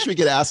 I wish we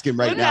could ask him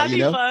right Wouldn't now. that You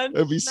be know, fun?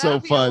 it'd be so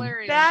That'd be fun.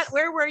 hilarious.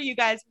 Where were you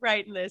guys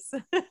writing this?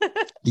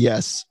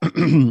 Yes.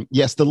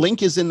 Yes. The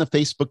link is in the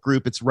Facebook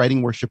group. It's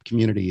Writing Worship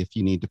Community if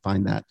you need to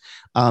find that.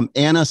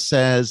 Anna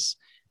says,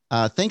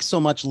 thanks so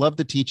much. Love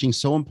the teaching.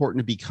 So important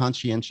to be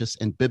conscientious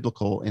and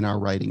biblical in our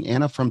writing.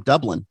 Anna from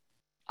Dublin.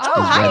 Oh,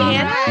 is hi, writing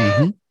in. Anna.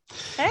 Mhm.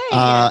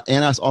 Hey.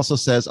 Anna also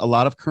says a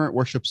lot of current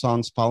worship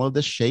songs follow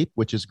this shape,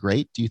 which is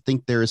great. Do you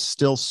think there is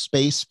still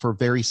space for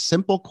very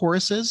simple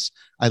choruses?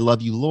 I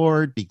love you,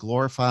 Lord. Be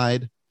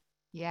glorified.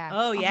 Yeah.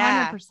 Oh,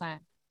 yeah. 100%.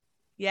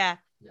 Yeah.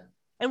 Yeah.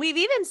 And we've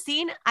even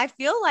seen, I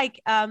feel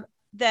like I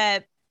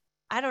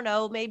don't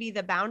know, maybe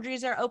the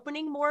boundaries are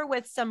opening more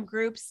with some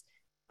groups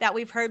that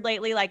we've heard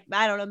lately, like,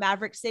 I don't know,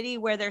 Maverick City,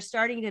 where they're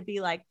starting to be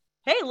like,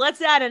 hey,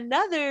 let's add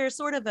another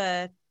sort of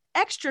a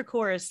extra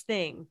chorus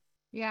thing.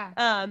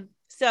 Yeah.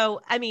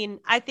 So, I mean,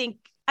 I think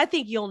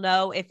you'll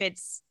know if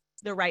it's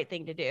the right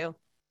thing to do,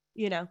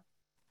 you know?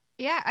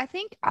 Yeah. I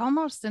think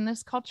almost in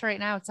this culture right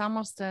now, it's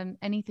almost an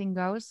anything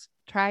goes.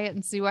 Try it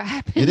and see what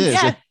happens. It is.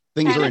 Yeah.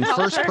 Things Kind are of in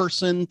first culture.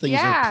 person. Things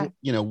Yeah.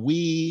 are,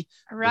 we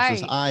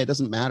versus Right. I. It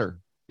doesn't matter.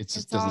 It just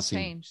It's doesn't all seem.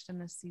 changed in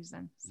this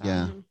season. So.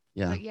 Yeah. Mhm.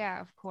 Yeah. But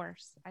yeah, of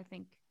course. I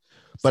think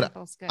But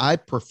simple's good. I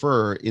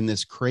prefer in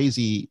this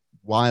crazy,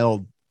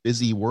 wild,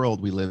 busy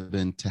world we live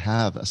in to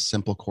have a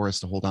simple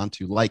chorus to hold on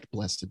to, like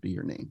 "Blessed be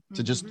your name,"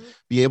 to just Mhm.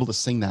 be able to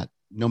sing that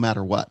no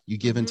matter what. You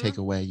give and Mhm. take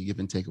away. You give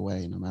and take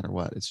away, no matter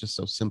what. It's just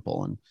so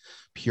simple and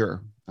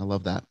pure. I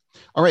love that.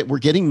 All right, we're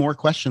getting more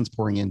questions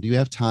pouring in. Do you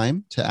have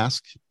time to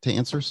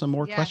answer some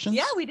more Yes. questions?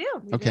 Yeah, we do.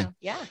 We Okay. do.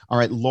 Yeah. All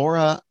right.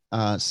 Laura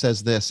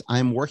says this: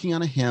 I'm working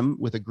on a hymn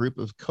with a group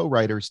of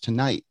co-writers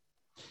tonight.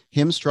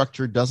 Hymn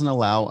structure doesn't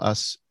allow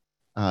as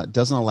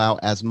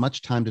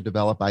much time to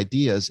develop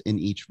ideas in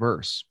each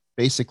verse.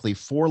 Basically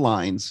 4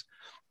 lines.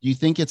 Do you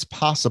think it's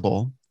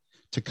possible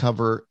to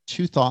cover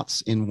 2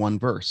 thoughts in one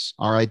verse?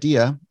 Our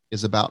idea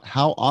is about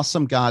how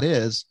awesome God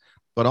is,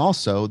 but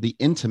also the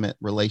intimate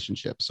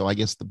relationship. So I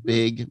guess the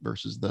big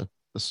versus the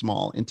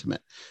small,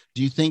 intimate.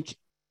 Do you think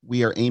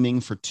we are aiming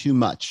for too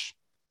much?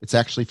 It's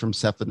actually from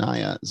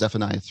Zephaniah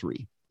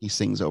 3. He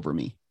sings over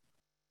me.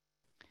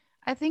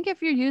 I think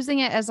if you're using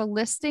it as a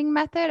listing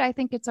method, I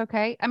think it's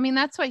okay. I mean,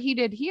 that's what he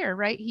did here,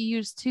 right? He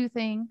used 2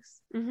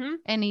 things Mm-hmm.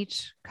 in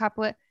each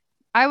couplet.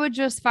 I would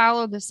just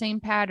follow the same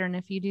pattern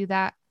if you do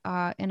that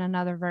in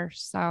another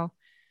verse. So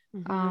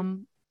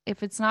Mm-hmm.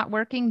 if it's not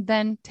working,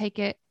 then take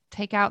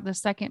out the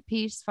second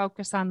piece,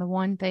 focus on the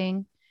one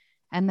thing,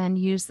 and then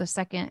use the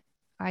second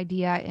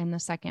idea in the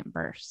second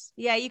verse.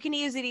 Yeah, you can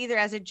use it either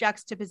as a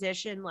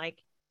juxtaposition,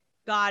 like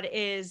God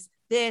is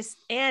this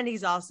and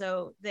he's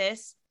also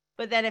this.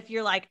 But then if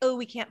you're like, oh,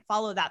 we can't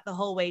follow that the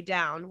whole way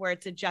down, where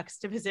it's a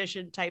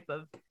juxtaposition type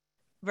of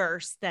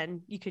verse,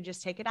 then you could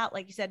just take it out,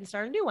 like you said, and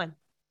start a new one.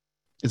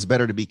 It's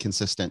better to be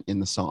consistent in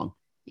the song.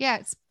 Yeah,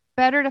 it's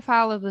better to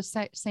follow the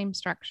same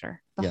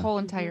structure the Yeah. whole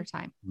entire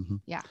time.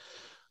 Mhm. Yeah.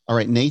 All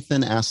right.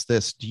 Nathan asked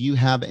this: do you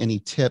have any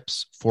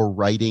tips for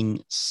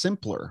writing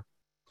simpler?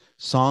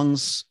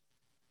 Songs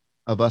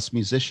of us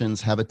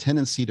musicians have a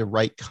tendency to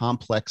write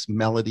complex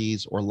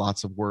melodies or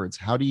lots of words.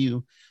 How do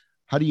you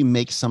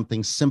make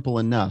something simple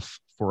enough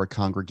for a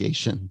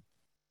congregation?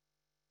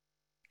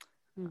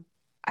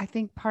 I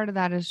think part of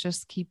that is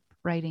just keep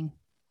writing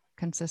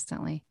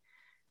consistently.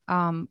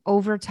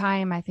 Over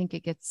time, I think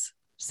it gets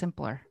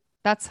simpler.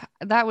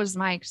 That was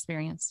my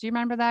experience. Do you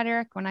remember that,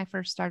 Eric? When I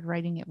first started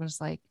writing, it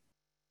was like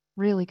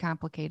really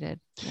complicated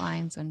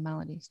lines and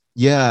melodies.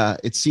 Yeah,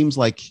 it seems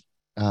like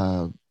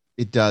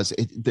it does.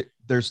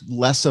 There's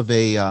less of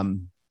a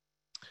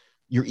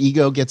your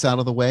ego gets out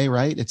of the way,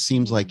 right? It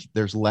seems like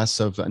there's less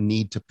of a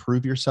need to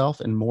prove yourself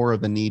and more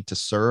of a need to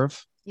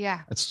serve.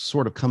 Yeah. It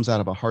sort of comes out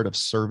of a heart of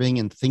serving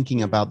and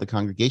thinking about the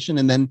congregation,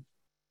 and then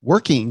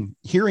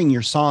hearing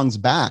your songs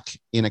back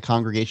in a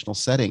congregational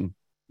setting.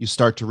 You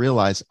start to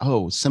realize,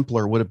 oh,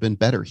 simpler would have been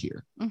better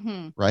here.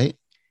 Mm-hmm. Right?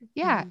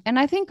 Yeah. And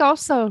I think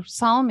also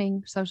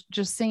psalming, so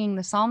just singing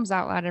the Psalms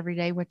out loud every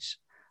day, which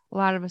a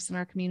lot of us in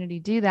our community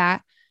do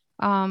that,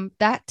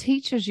 that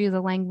teaches you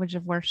the language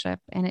of worship,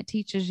 and it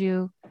teaches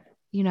you,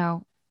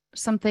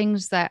 some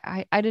things that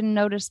I didn't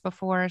notice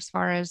before, as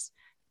far as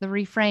the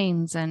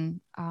refrains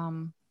and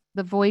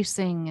the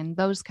voicing and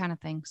those kind of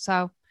things.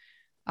 So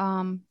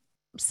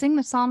sing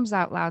the Psalms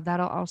out loud.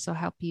 That'll also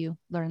help you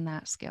learn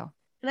that skill.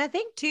 And I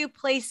think too,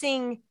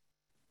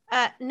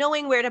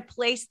 knowing where to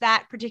place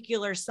that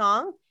particular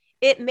song,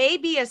 it may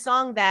be a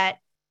song that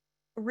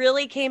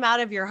really came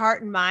out of your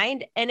heart and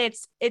mind, and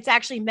it's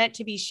actually meant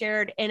to be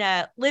shared in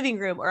a living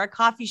room or a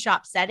coffee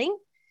shop setting.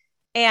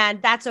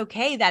 And that's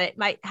okay that it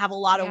might have a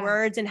lot of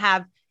words and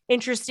have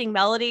interesting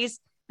melodies,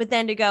 but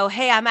then to go,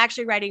 hey, I'm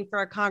actually writing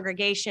for a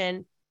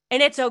congregation,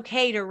 and it's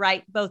okay to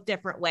write both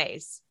different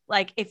ways.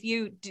 Like if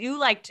you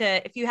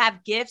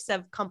have gifts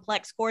of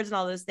complex chords and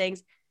all those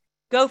things,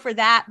 go for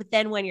that. But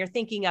then when you're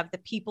thinking of the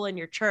people in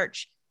your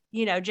church,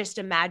 just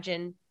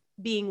imagine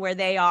being where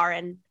they are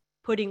and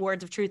putting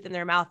words of truth in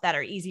their mouth that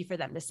are easy for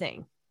them to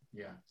sing.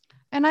 Yeah.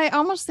 And I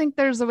almost think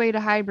there's a way to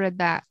hybrid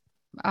that.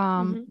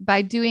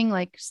 by doing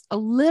like a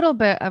little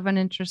bit of an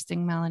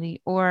interesting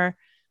melody or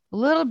a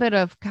little bit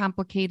of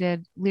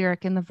complicated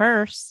lyric in the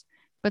verse,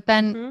 but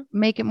then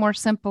make it more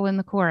simple in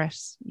the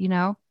chorus. You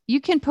know, you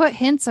can put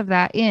hints of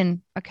that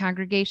in a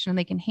congregation and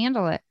they can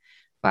handle it,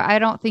 but I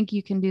don't think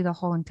you can do the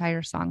whole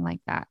entire song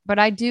like that. But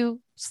I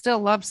do still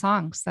love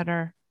songs that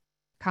are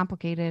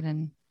complicated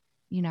and,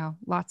 you know,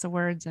 lots of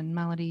words and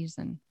melodies,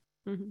 and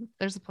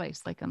there's a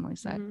place, like Emily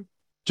said.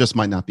 Just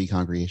might not be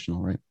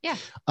congregational, right? Yeah.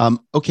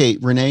 Okay.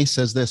 Renee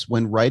says this: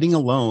 when writing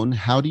alone,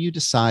 how do you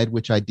decide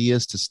which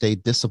ideas to stay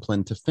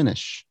disciplined to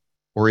finish?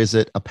 Or is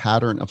it a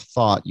pattern of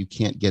thought you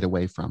can't get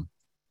away from?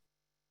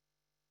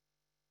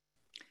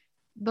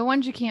 The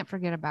ones you can't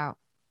forget about.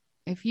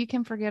 If you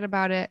can forget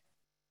about it,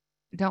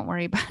 don't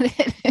worry about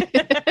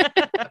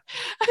it.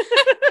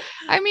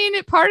 I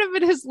mean, part of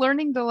it is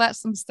learning to let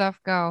some stuff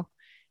go.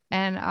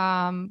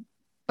 And,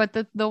 but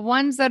the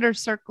ones that are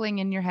circling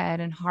in your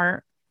head and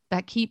heart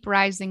that keep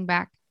rising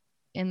back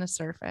in the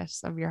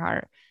surface of your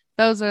heart,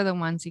 those are the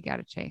ones you got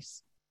to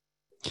chase.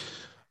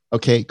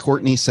 Okay.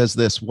 Courtney says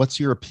this: what's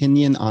your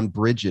opinion on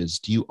bridges?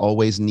 Do you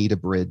always need a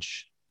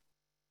bridge?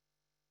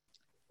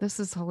 This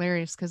is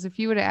hilarious, because if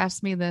you would have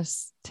asked me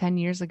this 10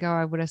 years ago,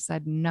 I would have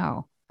said,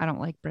 no, I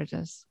don't like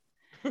bridges.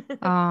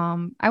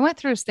 I went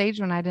through a stage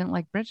when I didn't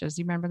like bridges.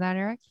 You remember that,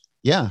 Eric?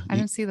 Yeah. I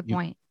didn't see the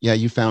point. Yeah.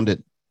 You found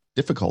it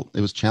difficult.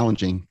 It was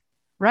challenging.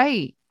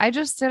 Right. I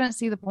just didn't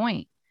see the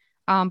point.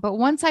 But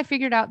once I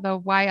figured out the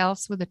why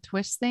else with a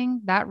twist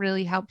thing, that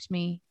really helped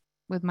me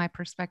with my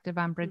perspective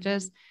on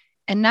bridges.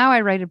 And now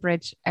I write a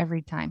bridge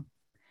every time.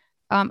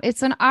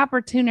 It's an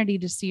opportunity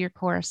to see your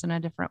chorus in a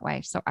different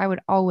way. So I would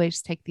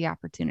always take the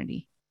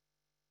opportunity.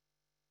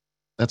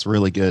 That's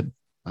really good.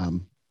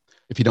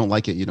 If you don't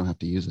like it, you don't have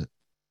to use it.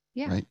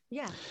 Yeah. Right.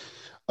 Yeah.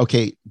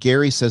 Okay.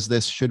 Gary says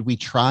this: should we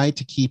try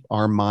to keep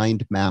our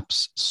mind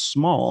maps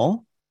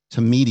small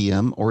to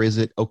medium, or is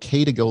it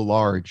okay to go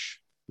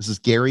large? This is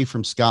Gary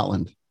from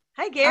Scotland.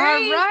 Hi,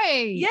 Gary. All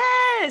right.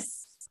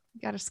 Yes.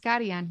 Got a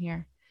Scotty on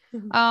here.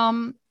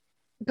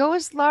 Go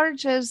as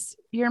large as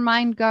your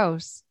mind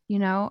goes, you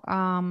know.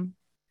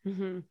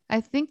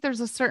 I think there's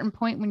a certain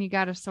point when you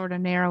got to sort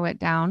of narrow it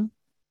down,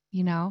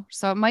 you know,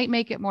 so it might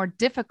make it more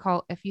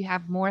difficult if you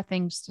have more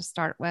things to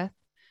start with.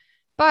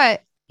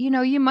 But, you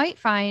know, you might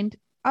find,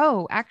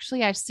 oh,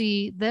 actually, I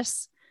see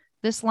this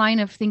line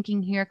of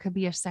thinking here could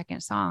be a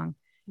second song,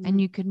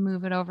 and you could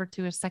move it over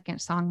to a second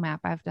song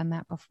map. I've done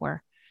that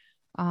before.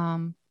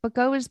 But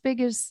go as big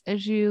as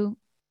you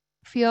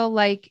feel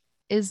like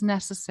is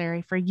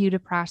necessary for you to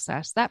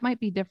process. That might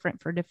be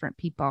different for different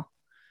people.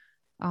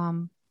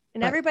 And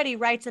everybody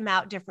writes them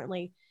out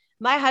differently.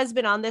 My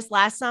husband, on this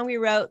last song we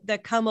wrote, the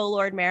Come O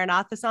Lord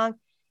Maranatha song,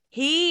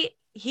 he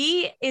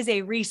is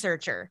a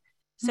researcher.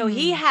 So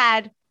he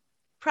had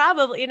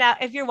probably, now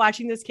if you're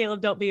watching this,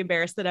 Caleb, don't be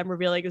embarrassed that I'm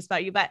revealing this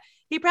about you, but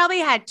he probably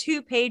had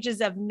 2 pages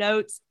of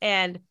notes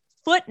and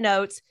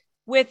footnotes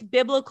with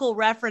biblical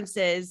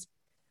references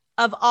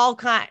of all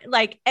kind,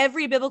 like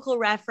every biblical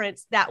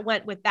reference that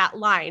went with that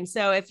line.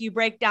 So if you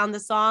break down the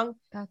song,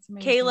 that's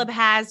amazing. Caleb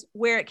has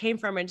where it came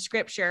from in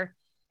scripture.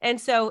 And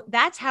so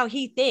that's how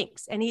he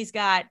thinks. And he's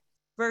got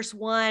verse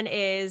 1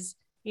 is,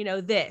 you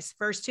know, this,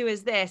 verse 2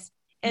 is this.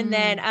 And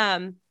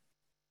then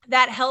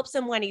that helps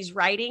him when he's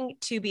writing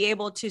to be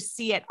able to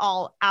see it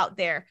all out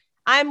there.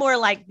 I'm more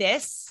like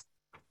this.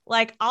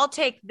 Like, I'll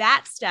take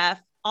that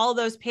stuff, all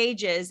those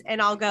pages,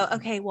 and I'll go,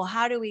 okay, well,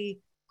 how do we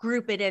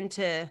group it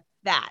into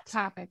that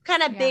topic?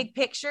 Kind of big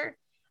picture.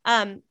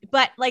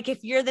 But like,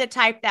 if you're the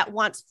type that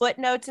wants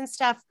footnotes and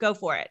stuff, go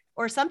for it.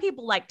 Or some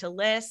people like to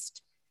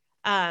list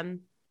and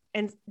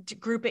to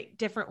group it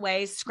different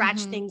ways,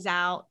 scratch things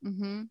out.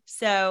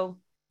 So,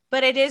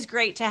 but it is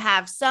great to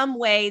have some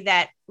way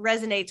that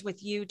resonates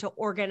with you to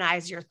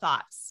organize your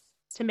thoughts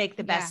to make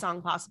the best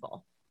song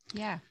possible.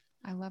 Yeah,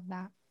 I love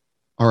that.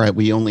 All right.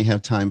 We only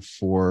have time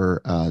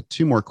for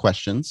 2 more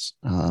questions.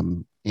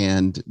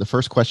 And the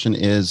first question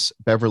is,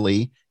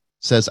 Beverly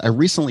says, I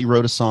recently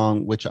wrote a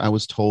song which I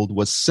was told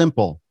was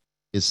simple.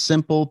 Is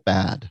simple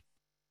bad?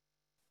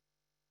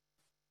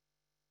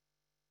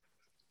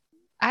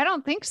 I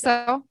don't think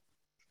so.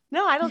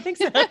 No, I don't think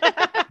so.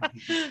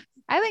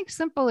 I think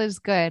simple is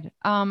good.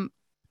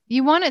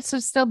 You want it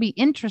to still be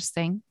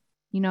interesting.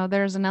 You know,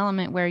 there's an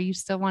element where you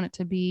still want it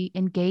to be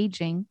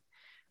engaging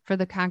for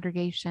the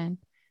congregation.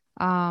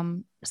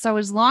 So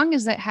as long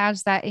as it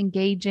has that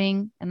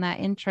engaging and that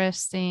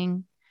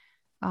interesting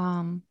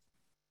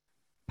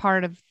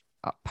part of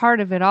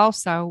it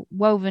also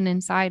woven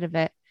inside of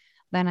it,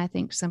 then I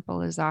think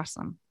simple is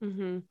awesome.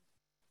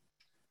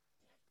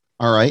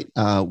 All right.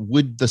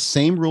 Would the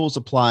same rules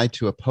apply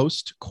to a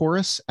post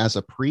chorus as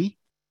a pre?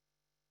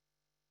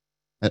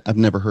 I've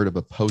never heard of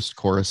a post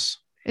chorus.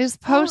 Is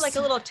post like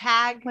a little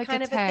tag like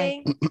kind a of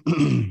tag. a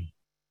thing?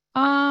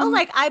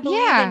 Like I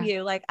believe in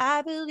you. Like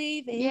I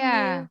believe in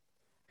you.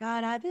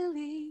 God, I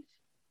believe.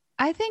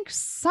 I think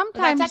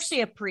sometimes that's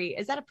actually a pre.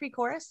 Is that a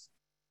pre-chorus?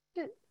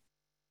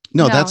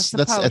 No, No, that's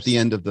it's a at the post.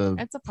 end of the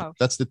It's a post.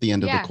 that's at the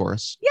end of Yeah. the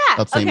chorus.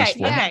 Yeah. Of Famous Okay.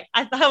 Four. Okay.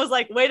 I was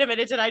like, wait a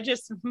minute. Did I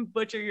just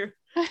butcher your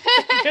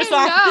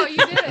song? No, you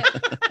didn't.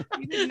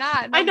 You did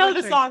not. No I know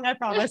the butchering. song. I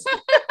promise.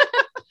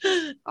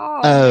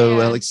 Oh, man.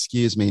 well,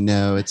 excuse me.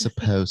 No, it's a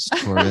post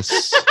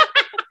chorus.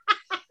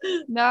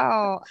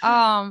 No.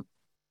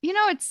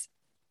 It's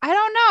I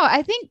don't know.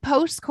 I think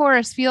post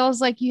chorus feels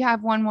like you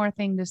have one more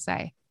thing to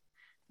say.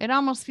 It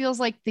almost feels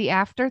like the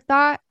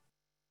afterthought.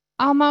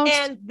 Almost.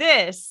 And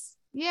this.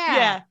 yeah.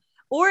 Yeah.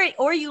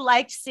 Or you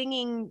liked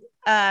singing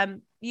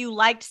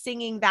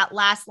that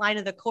last line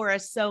of the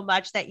chorus so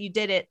much that you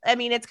did it. I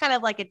mean, it's kind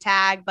of like a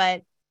tag,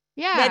 but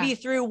Yeah. maybe you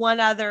threw one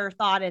other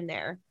thought in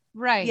there.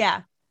 Right.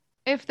 Yeah.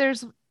 I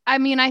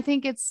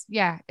think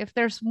if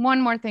there's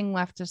one more thing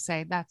left to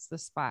say, that's the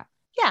spot.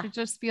 Yeah. It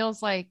just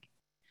feels like,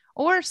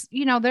 or,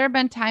 there have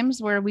been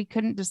times where we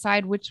couldn't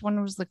decide which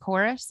one was the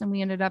chorus and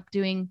we ended up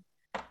doing,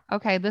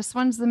 okay, this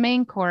one's the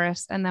main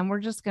chorus. And then we're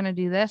just going to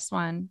do this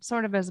one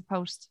sort of as a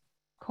post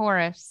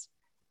chorus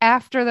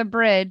after the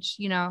bridge,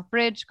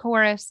 bridge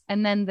chorus,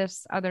 and then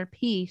this other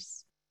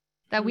piece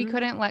that we Mhm.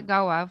 couldn't let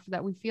go of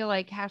that we feel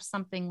like has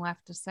something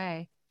left to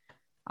say.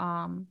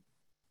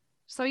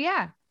 So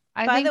yeah,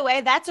 By the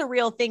way, that's a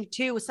real thing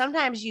too.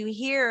 Sometimes you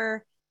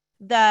hear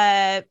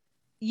it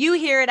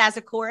as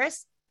a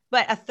chorus,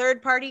 but a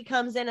third party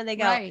comes in and they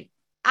go, right.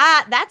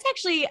 that's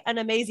actually an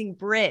amazing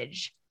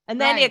bridge.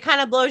 And then Right. it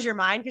kind of blows your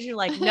mind because you're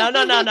like, no,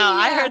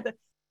 I Yeah. heard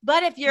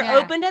but if you're Yeah.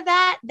 open to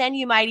that, then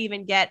you might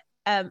even get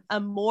a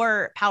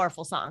more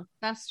powerful song.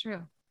 That's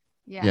true.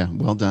 Yeah. Yeah,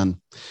 well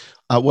done.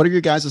 What are your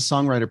guys'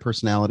 songwriter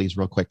personalities,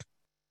 real quick?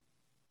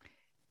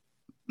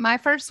 My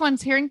first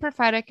one's hearing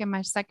prophetic, and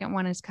my second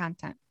one is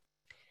content.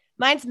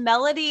 Mine's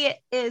melody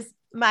is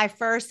my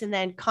first, and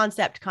then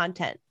concept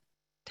content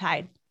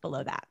tied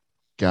below that.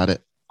 Got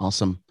it.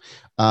 Awesome.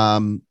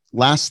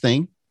 Last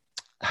thing,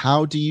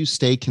 how do you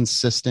stay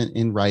consistent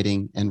in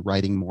writing and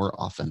writing more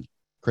often?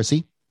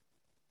 Chrissy?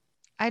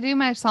 I do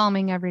my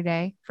psalming every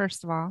day,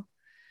 first of all,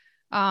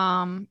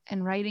 and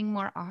writing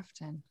more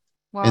often.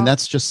 Well, And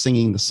that's just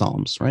singing the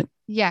Psalms, right?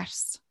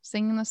 yes,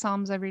 singing the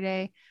Psalms every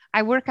day.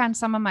 I work on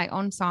some of my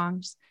own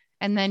songs,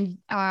 and then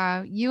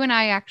you and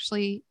I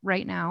actually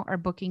right now are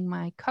booking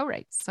my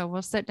co-writes. So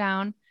we'll sit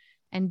down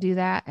and do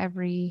that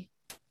every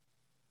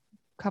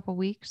couple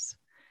weeks,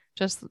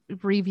 just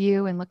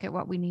review and look at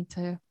what we need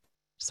to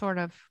sort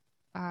of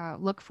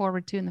look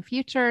forward to in the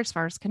future as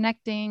far as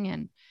connecting.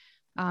 And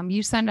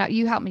you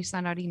help me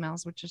send out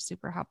emails, which is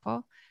super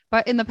helpful.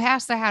 But in the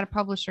past, I had a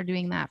publisher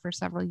doing that for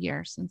several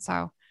years. And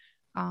so,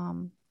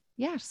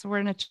 so we're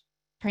in a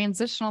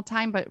transitional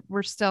time, but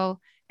we're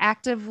still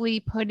actively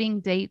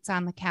putting dates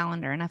on the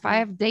calendar. And if I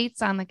have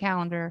dates on the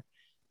calendar,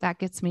 that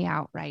gets me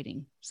out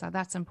writing. So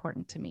that's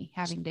important to me,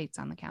 having dates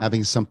on the calendar.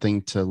 Having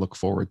something to look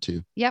forward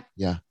to. Yep.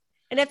 Yeah.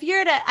 And if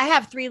I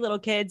have 3 little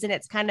kids, and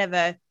it's kind of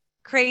a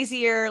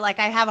crazier, like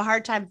I have a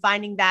hard time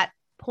finding that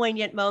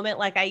poignant moment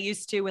like I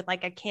used to with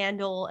like a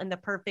candle and the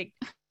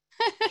perfect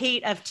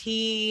heat of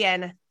tea.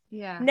 And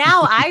Yeah.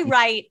 now I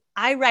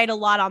write a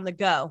lot on the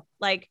go.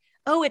 Like,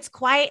 oh, it's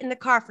quiet in the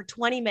car for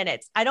 20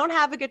 minutes. I don't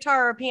have a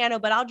guitar or a piano,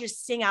 but I'll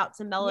just sing out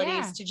some melodies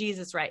Yeah. to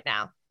Jesus right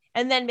now.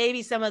 And then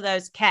maybe some of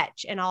those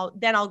catch, and I'll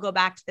go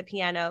back to the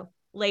piano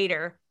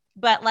later.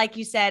 But like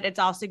you said, it's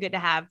also good to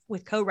have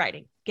with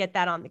co-writing, get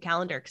that on the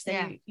calendar, because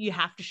then you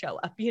have to show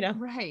up,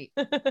 Right.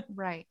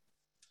 Right.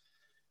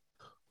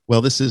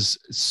 Well, this is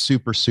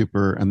super,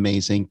 super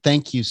amazing.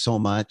 Thank you so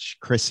much,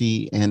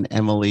 Chrissy and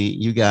Emily.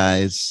 You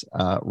guys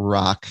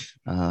rock.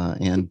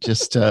 And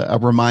just a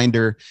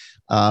reminder,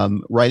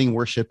 Writing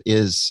Worship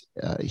is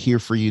here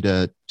for you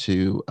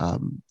to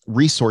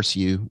resource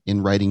you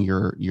in writing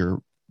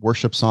your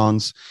worship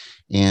songs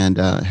and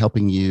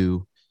helping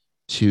you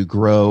to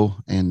grow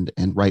and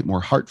write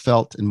more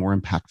heartfelt and more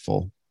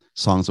impactful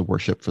songs of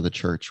worship for the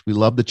church. We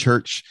love the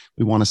church.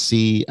 We want to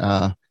see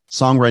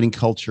songwriting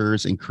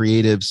cultures and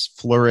creatives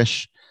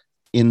flourish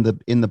in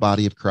the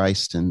body of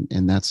Christ. And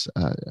that's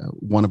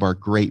one of our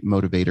great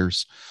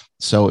motivators.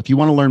 So if you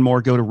want to learn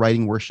more, go to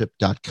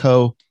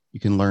writingworship.co. You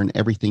can learn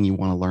everything you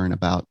want to learn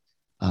about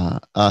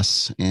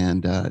us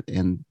and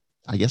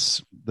I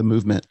guess the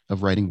movement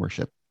of writing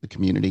worship, the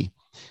community,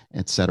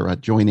 etc.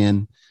 Join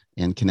in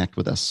and connect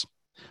with us.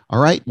 All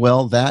right.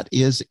 Well, that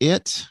is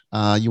it.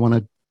 You want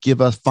to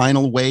give a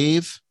final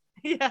wave?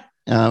 Yeah.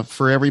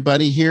 For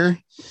everybody here.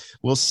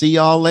 We'll see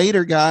y'all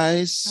later,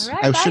 guys. All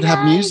right, I bye, should have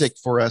guys. music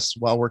for us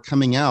while we're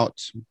coming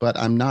out, but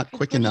I'm not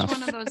quick Push enough.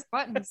 one of those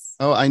buttons.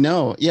 Oh, I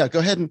know. Yeah, go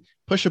ahead and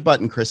push a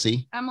button,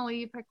 Chrissy. Emily,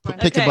 you pick one.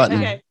 Pick a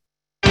button.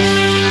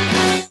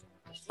 Okay.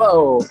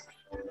 Whoa.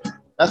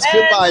 That's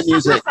goodbye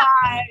music.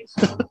 Bye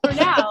for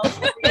now.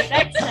 See you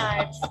next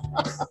time.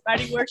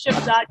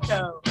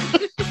 Writingworship.co.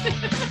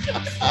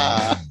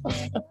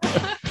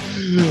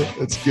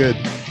 That's good.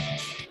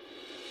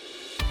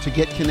 To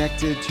get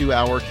connected to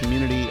our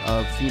community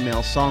of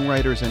female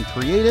songwriters and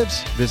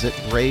creatives, visit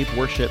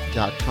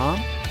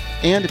braveworship.com.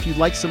 And if you'd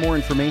like some more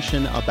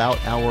information about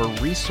our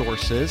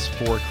resources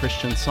for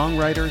Christian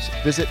songwriters,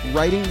 visit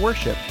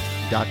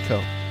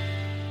writingworship.co.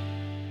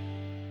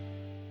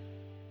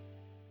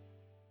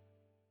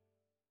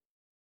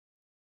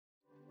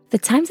 The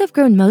times I've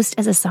grown most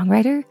as a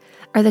songwriter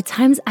are the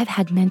times I've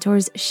had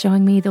mentors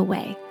showing me the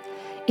way.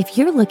 If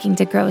you're looking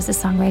to grow as a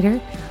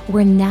songwriter,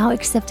 we're now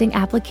accepting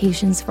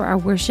applications for our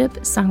Worship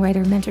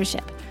Songwriter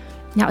Mentorship.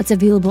 Now, it's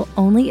available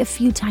only a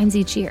few times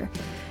each year.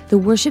 The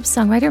Worship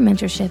Songwriter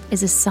Mentorship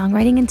is a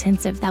songwriting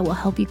intensive that will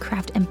help you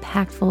craft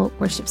impactful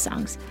worship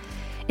songs.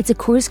 It's a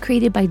course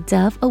created by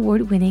Dove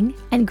Award-winning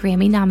and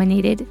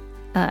Grammy-nominated,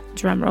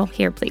 drumroll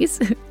here please,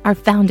 our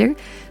founder,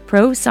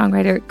 pro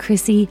songwriter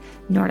Chrissy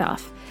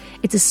Nordoff.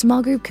 It's a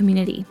small group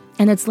community,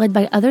 and it's led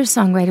by other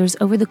songwriters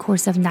over the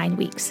course of 9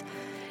 weeks.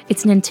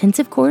 It's an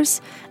intensive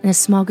course and a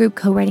small group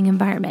co-writing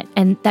environment,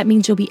 and that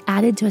means you'll be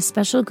added to a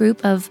special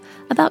group of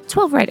about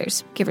 12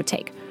 writers, give or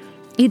take.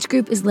 Each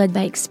group is led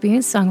by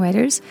experienced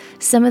songwriters,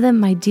 some of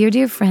them my dear,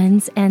 dear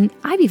friends, and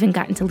I've even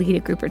gotten to lead a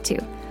group or two.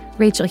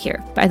 Rachel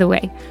here, by the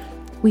way.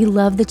 We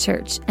love the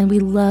church, and we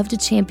love to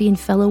champion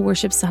fellow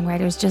worship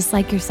songwriters just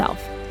like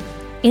yourself.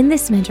 In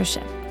this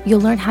mentorship,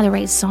 you'll learn how to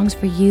write songs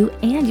for you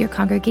and your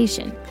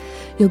congregation.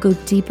 You'll go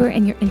deeper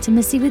in your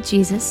intimacy with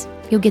Jesus.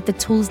 You'll get the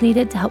tools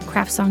needed to help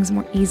craft songs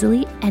more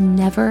easily and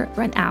never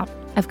run out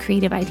of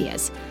creative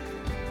ideas.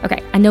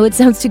 Okay, I know it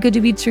sounds too good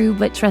to be true,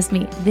 but trust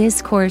me,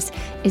 this course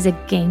is a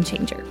game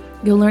changer.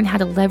 You'll learn how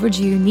to leverage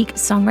your unique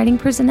songwriting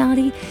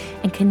personality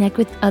and connect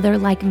with other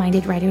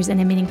like-minded writers in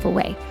a meaningful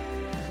way.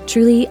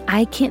 Truly,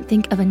 I can't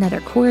think of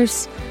another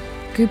course,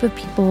 group of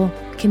people,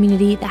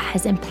 community that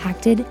has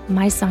impacted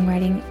my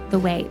songwriting the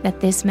way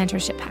that this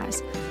mentorship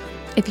has.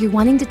 If you're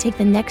wanting to take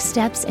the next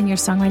steps in your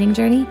songwriting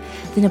journey,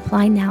 then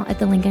apply now at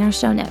the link in our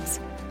show notes.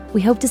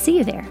 We hope to see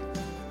you there.